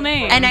fucking real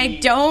name. And I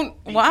don't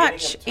Beginning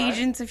watch of time?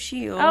 Agents of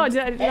S.H.I.E.L.D. Oh,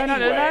 did I not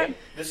know that? Anyway,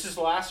 this is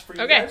last for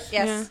you Okay. guys?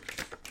 Yes.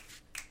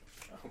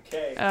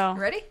 Okay. Oh.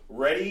 Ready?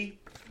 Ready,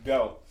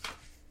 go.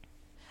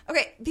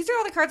 Okay, these are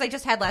all the cards I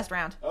just had last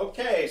round.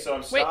 Okay, so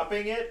I'm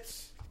stopping it.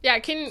 Yeah,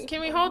 can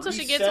we hold till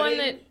she gets one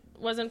Resetting.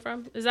 that wasn't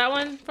from? Is that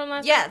one from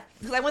last? Yeah,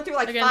 because I went through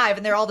like Again. 5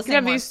 and they're all the You same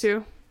have ones. these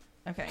two.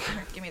 Okay,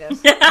 here, give me those.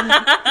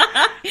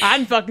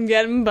 I'd fucking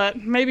get them, but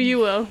maybe you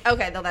will.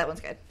 Okay, no, that one's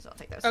good. So I'll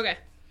take those. Okay,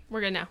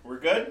 we're good now. We're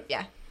good?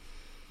 Yeah.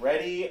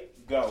 Ready,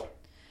 go.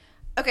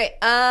 Okay,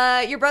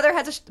 your brother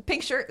has a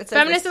pink shirt that says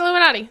Feminist this.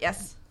 Illuminati.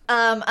 Yes.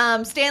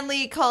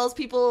 Stanley calls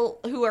people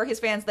who are his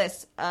fans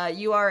this.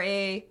 You are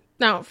a...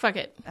 No, fuck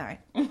it. All right.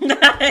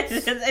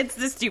 It's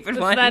the stupid It's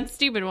one. that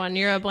stupid one.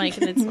 You're a blank,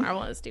 and it's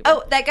Marvel and stupid.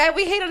 Oh, that guy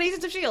we hate on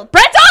Agents of S.H.I.E.L.D.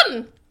 Brett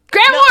Dalton.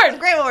 Grant Ward.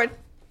 Grant Ward.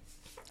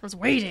 I was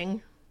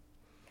waiting.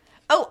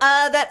 Oh,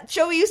 that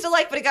show we used to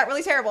like, but it got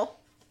really terrible.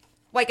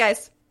 White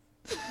guys.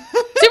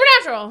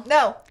 Supernatural.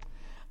 No.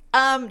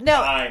 No.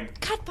 Time.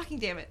 God fucking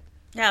damn it.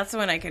 Yeah, that's the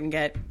one I couldn't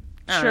get.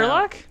 I don't know.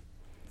 Sherlock?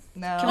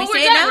 No. Can we we're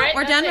say done, it now? right?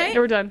 We're That's done, it. right? Yeah,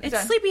 we're done. It's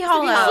Done. Sleepy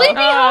Hollow. Sleepy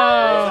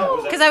Oh.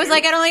 Was that Because I was two?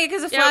 like, I don't like it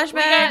because of Yeah, we flashbacks.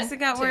 got It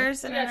got two.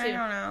 worse, We and got I two.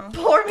 don't know.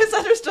 Poor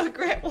misunderstood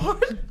Grant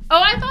Ward.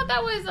 Oh, I thought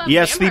that was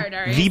Yes, Vampire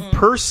Diaries. the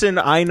person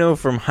I know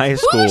from high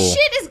school Who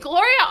shit is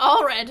Gloria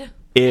Allred?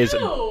 is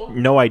Ew.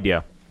 no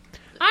idea.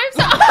 I'm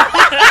sorry.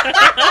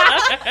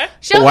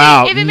 Shelby,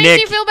 Wow, if it makes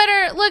Nick. you feel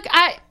better, look,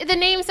 the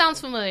name sounds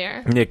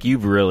familiar. Nick,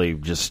 you've really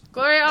just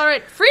Gloria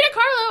Allred. Frida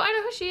Kahlo, I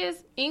know who she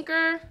is.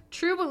 Inker,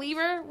 True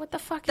Believer. What the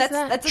fuck is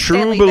that? That's a True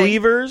Stanley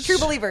Believers? Thing.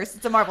 True Believers.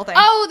 It's a Marvel thing.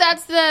 Oh,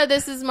 that's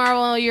this is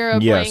Marvel, you're a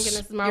Yes. blank, and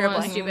this is Marvel, You're a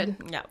and blank.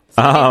 stupid.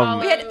 No.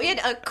 we had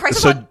a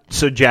Crisis so on...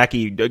 so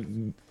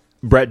Jackie.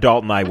 Brett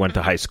Dalton and I went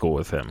to high school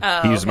with him.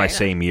 Oh, he was my okay.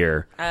 same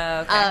year.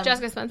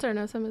 Jessica Spencer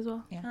knows him as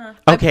well.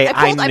 Okay,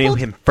 I I, knew pulled-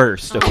 him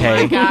first, Oh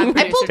okay? my God, I pulled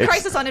producers.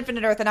 Crisis on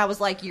Infinite Earth, and I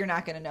was like, "You're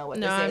not going to know what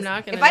No, this is." I'm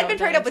not gonna If know I'd been what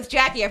paired that up with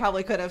Jackie, I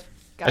probably could have.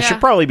 I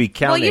should probably be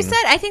counting. Well, you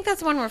said, I think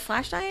that's the one where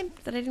Flash died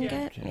that I didn't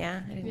get.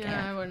 Yeah, I didn't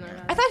Yeah, I get. wouldn't know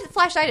that. I thought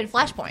Flash died in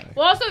Flashpoint.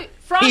 Well, also,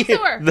 Frog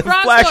Thor. the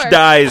Frog Flash Thor.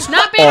 dies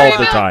Not all Barry the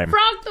Bill, time.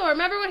 Frog Thor.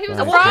 Remember when he was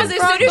fine. a Well, frog.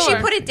 because as soon as she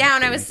Frog put it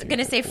down, I was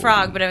gonna say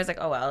frog, but I was like,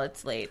 oh well,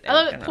 it's late. I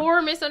love it.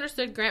 Poor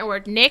misunderstood Grant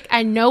word. Nick,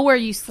 I know where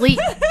you sleep.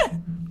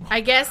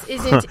 I guess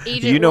isn't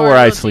Agent You know Ward where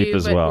I will sleep do,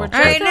 as but well. we're All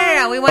right, just-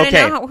 no. We want to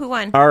Okay. know who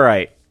won. All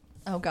right.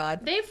 Oh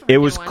God. They It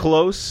was won.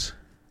 close.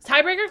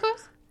 Tiebreaker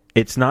close?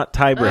 It's not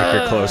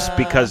tiebreaker close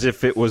because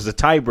if it was a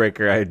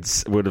tiebreaker,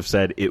 I would have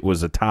said it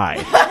was a tie.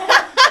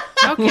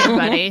 Okay,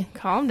 buddy.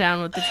 Calm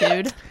down with the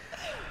dude.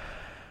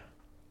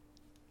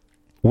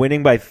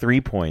 Winning by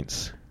 3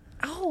 points.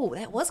 Oh,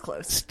 that was close.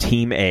 It's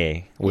Team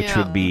A, which Yeah.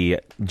 would be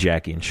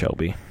Jackie and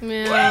Shelby.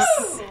 Yeah.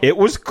 It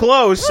was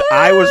close.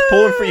 I was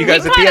pulling for you guys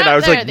at the caught end. I up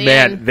was there like, at the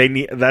man, end. they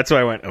need. That's why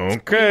I went. caught Okay,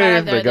 up there they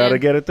at the gotta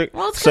end. get it.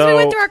 Well, it's because we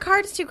went through our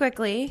cards too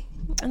quickly,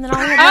 and then all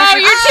we had Oh, left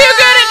you're too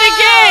good at the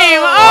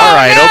game. Oh, All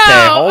right, no.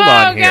 okay, hold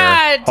on Oh, here.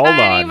 God. Hold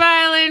Tiny on.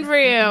 violin for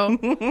you.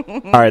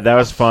 All right, that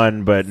was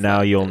fun, but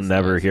now you'll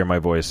never hear my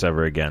voice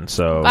ever again.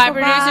 So Bye,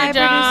 producer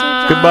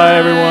John. goodbye,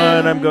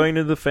 everyone. I'm going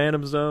to the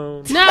Phantom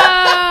Zone. No.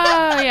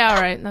 Yeah,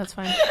 all right. That's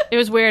fine. It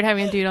was weird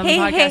having a dude on the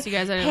podcast, you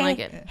guys. I didn't like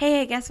it.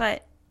 Hey, guess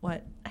what?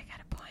 What? I got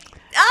a point.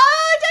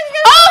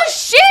 Oh,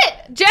 shit.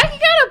 Jackie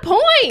got a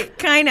point.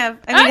 Kind of.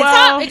 I Oh, mean,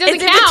 well, it doesn't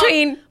it's count. in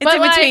between. It's But,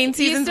 in like, between you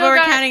seasons still where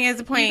we're got- counting as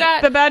a point.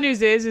 got- The bad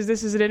news is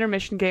this is an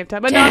intermission game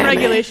time, but Damn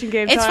non-regulation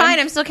game time. It's fine.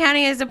 I'm still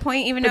counting as a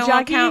point, even But though it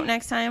won't Jackie count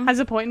next time. has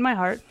a point in my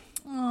heart.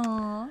 In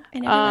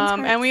everyone's heart.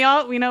 And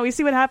we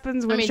see what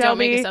happens when I mean, don't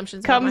make Shelby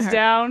assumptions about my comes heart.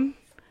 down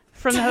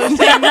from the hosting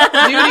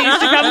duties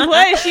to come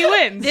play. She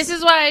wins. This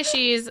is why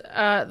she's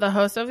the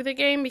host of the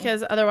game,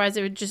 because otherwise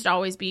it would just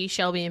always be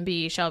Shelby and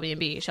B, Shelby and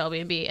B, Shelby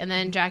and B. And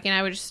then Jackie and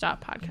I would just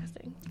stop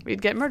podcasting.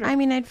 We'd get murdered. I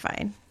mean, I'd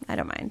fine. I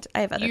don't mind.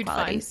 I have other You'd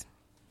qualities.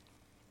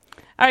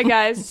 All right,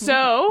 guys.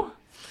 So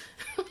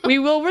we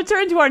will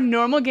return to our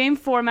normal game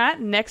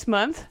format next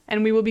month,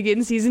 and we will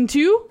begin season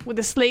 2 with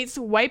the slates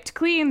wiped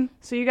clean.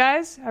 So you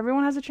guys,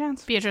 everyone has a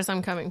chance. Beatrice,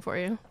 I'm coming for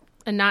you.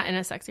 And not in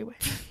a sexy way.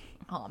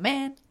 Oh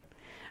man.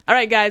 All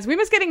right, guys, we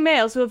miss getting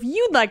mail, so if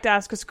you'd like to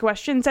ask us a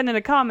question, send in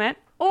a comment,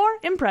 or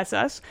impress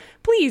us,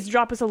 please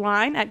drop us a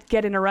line at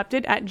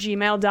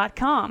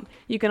getinterrupted@gmail.com.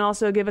 You can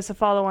also give us a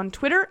follow on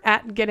Twitter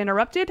at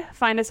getinterrupted,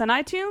 find us on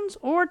iTunes,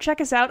 or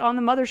check us out on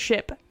the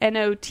mothership,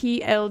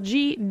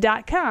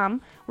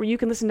 notlg.com, where you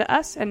can listen to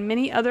us and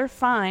many other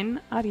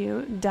fine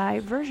audio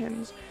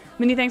diversions.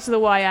 Many thanks to the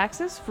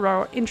Y-Axis for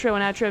our intro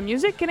and outro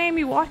music, and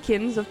Amy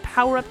Watkins of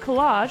Power Up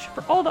Collage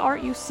for all the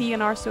art you see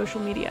in our social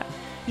media.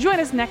 Join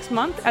us next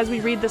month as we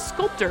read The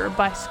Sculptor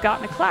by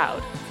Scott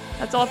McCloud.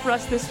 That's all for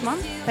us this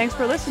month. Thanks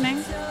for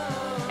listening.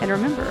 And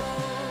remember,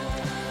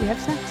 we have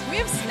sex. We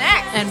have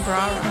snacks. And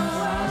bra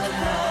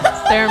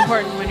rocks. They're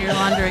important when you're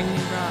laundering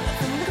new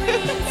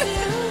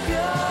bras.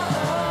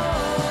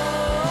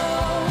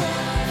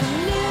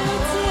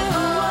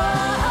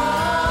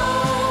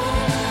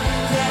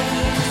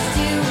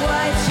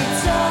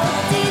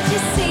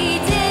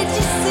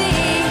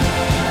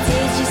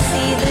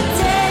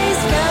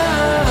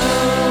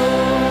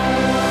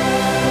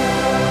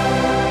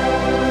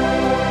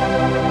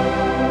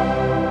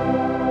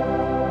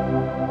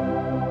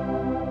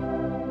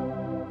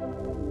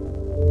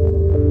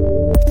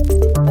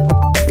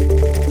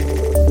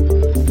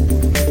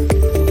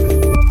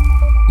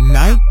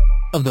 Night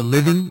of the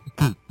Living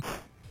Geek.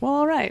 Well,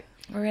 all right.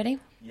 We're ready?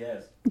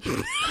 Yes.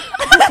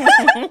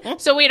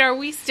 So wait, are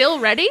we still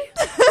ready?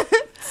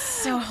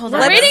 So hold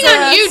We're on. waiting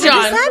on you, What does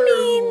John. that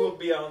mean? Will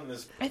be on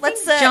this. I think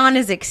Let's, John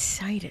is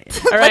excited.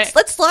 All right.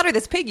 Let's slaughter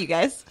this pig, you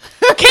guys.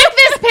 Kick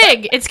this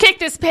pig. It's kick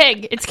this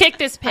pig. It's kick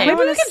this pig. Maybe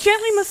we can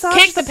gently massage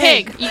Kick the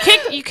pig. You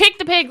kick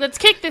the pig. Let's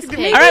kick this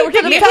pig. All right, we're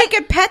Maybe we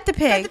could pet the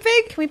pig. Pet the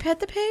pig. Can we pet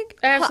the pig?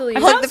 I have to leave.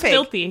 Hug the Sounds pig.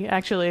 filthy,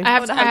 actually. I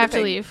have wanna hug the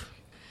to pig. leave.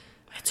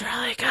 It's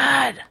really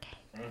good.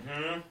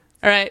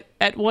 All right,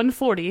 at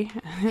 1:40.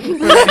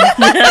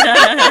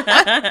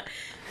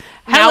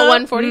 Now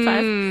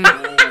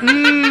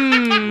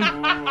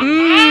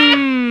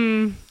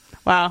 1:45.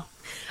 Wow.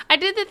 I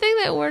did the thing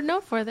that we're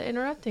known for, the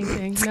interrupting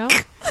thing. No,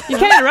 You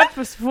can't interrupt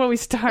us before we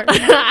start.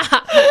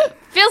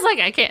 feels like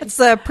I can. It's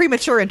a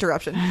premature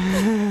interruption.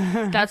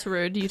 That's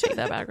rude. You take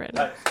that back right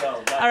now.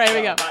 All right,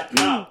 here we go.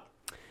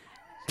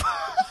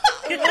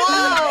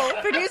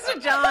 Whoa. Producer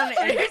John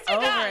is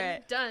over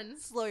it. Done.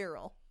 Slow your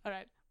roll. All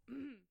right.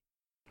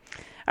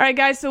 All right,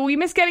 guys, so we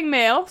miss getting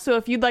mail, so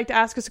if you'd like to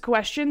ask us a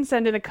question,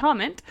 send in a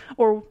comment,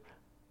 or...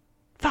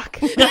 Fuck.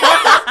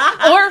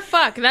 Or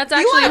fuck. That's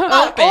actually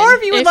open. or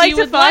if you would like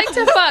to fuck.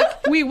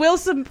 fuck, We will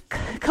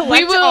collect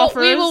we will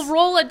offers. we will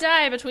roll a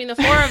die between the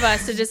four of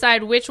us to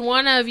decide which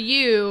one of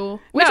you,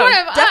 which No, one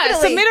of us.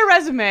 definitely. Submit a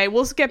resume.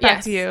 We'll get back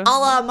Yes. to you. A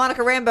la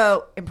Monica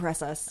Rambeau,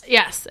 impress us.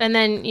 Yes, and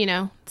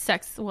then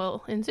sex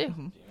will ensue.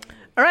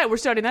 All right, we're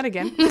starting that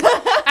again.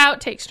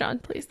 Outtakes, John,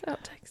 please.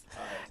 Outtakes.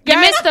 You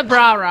missed the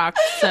bra rock,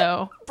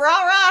 so.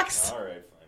 Bra rocks. All right.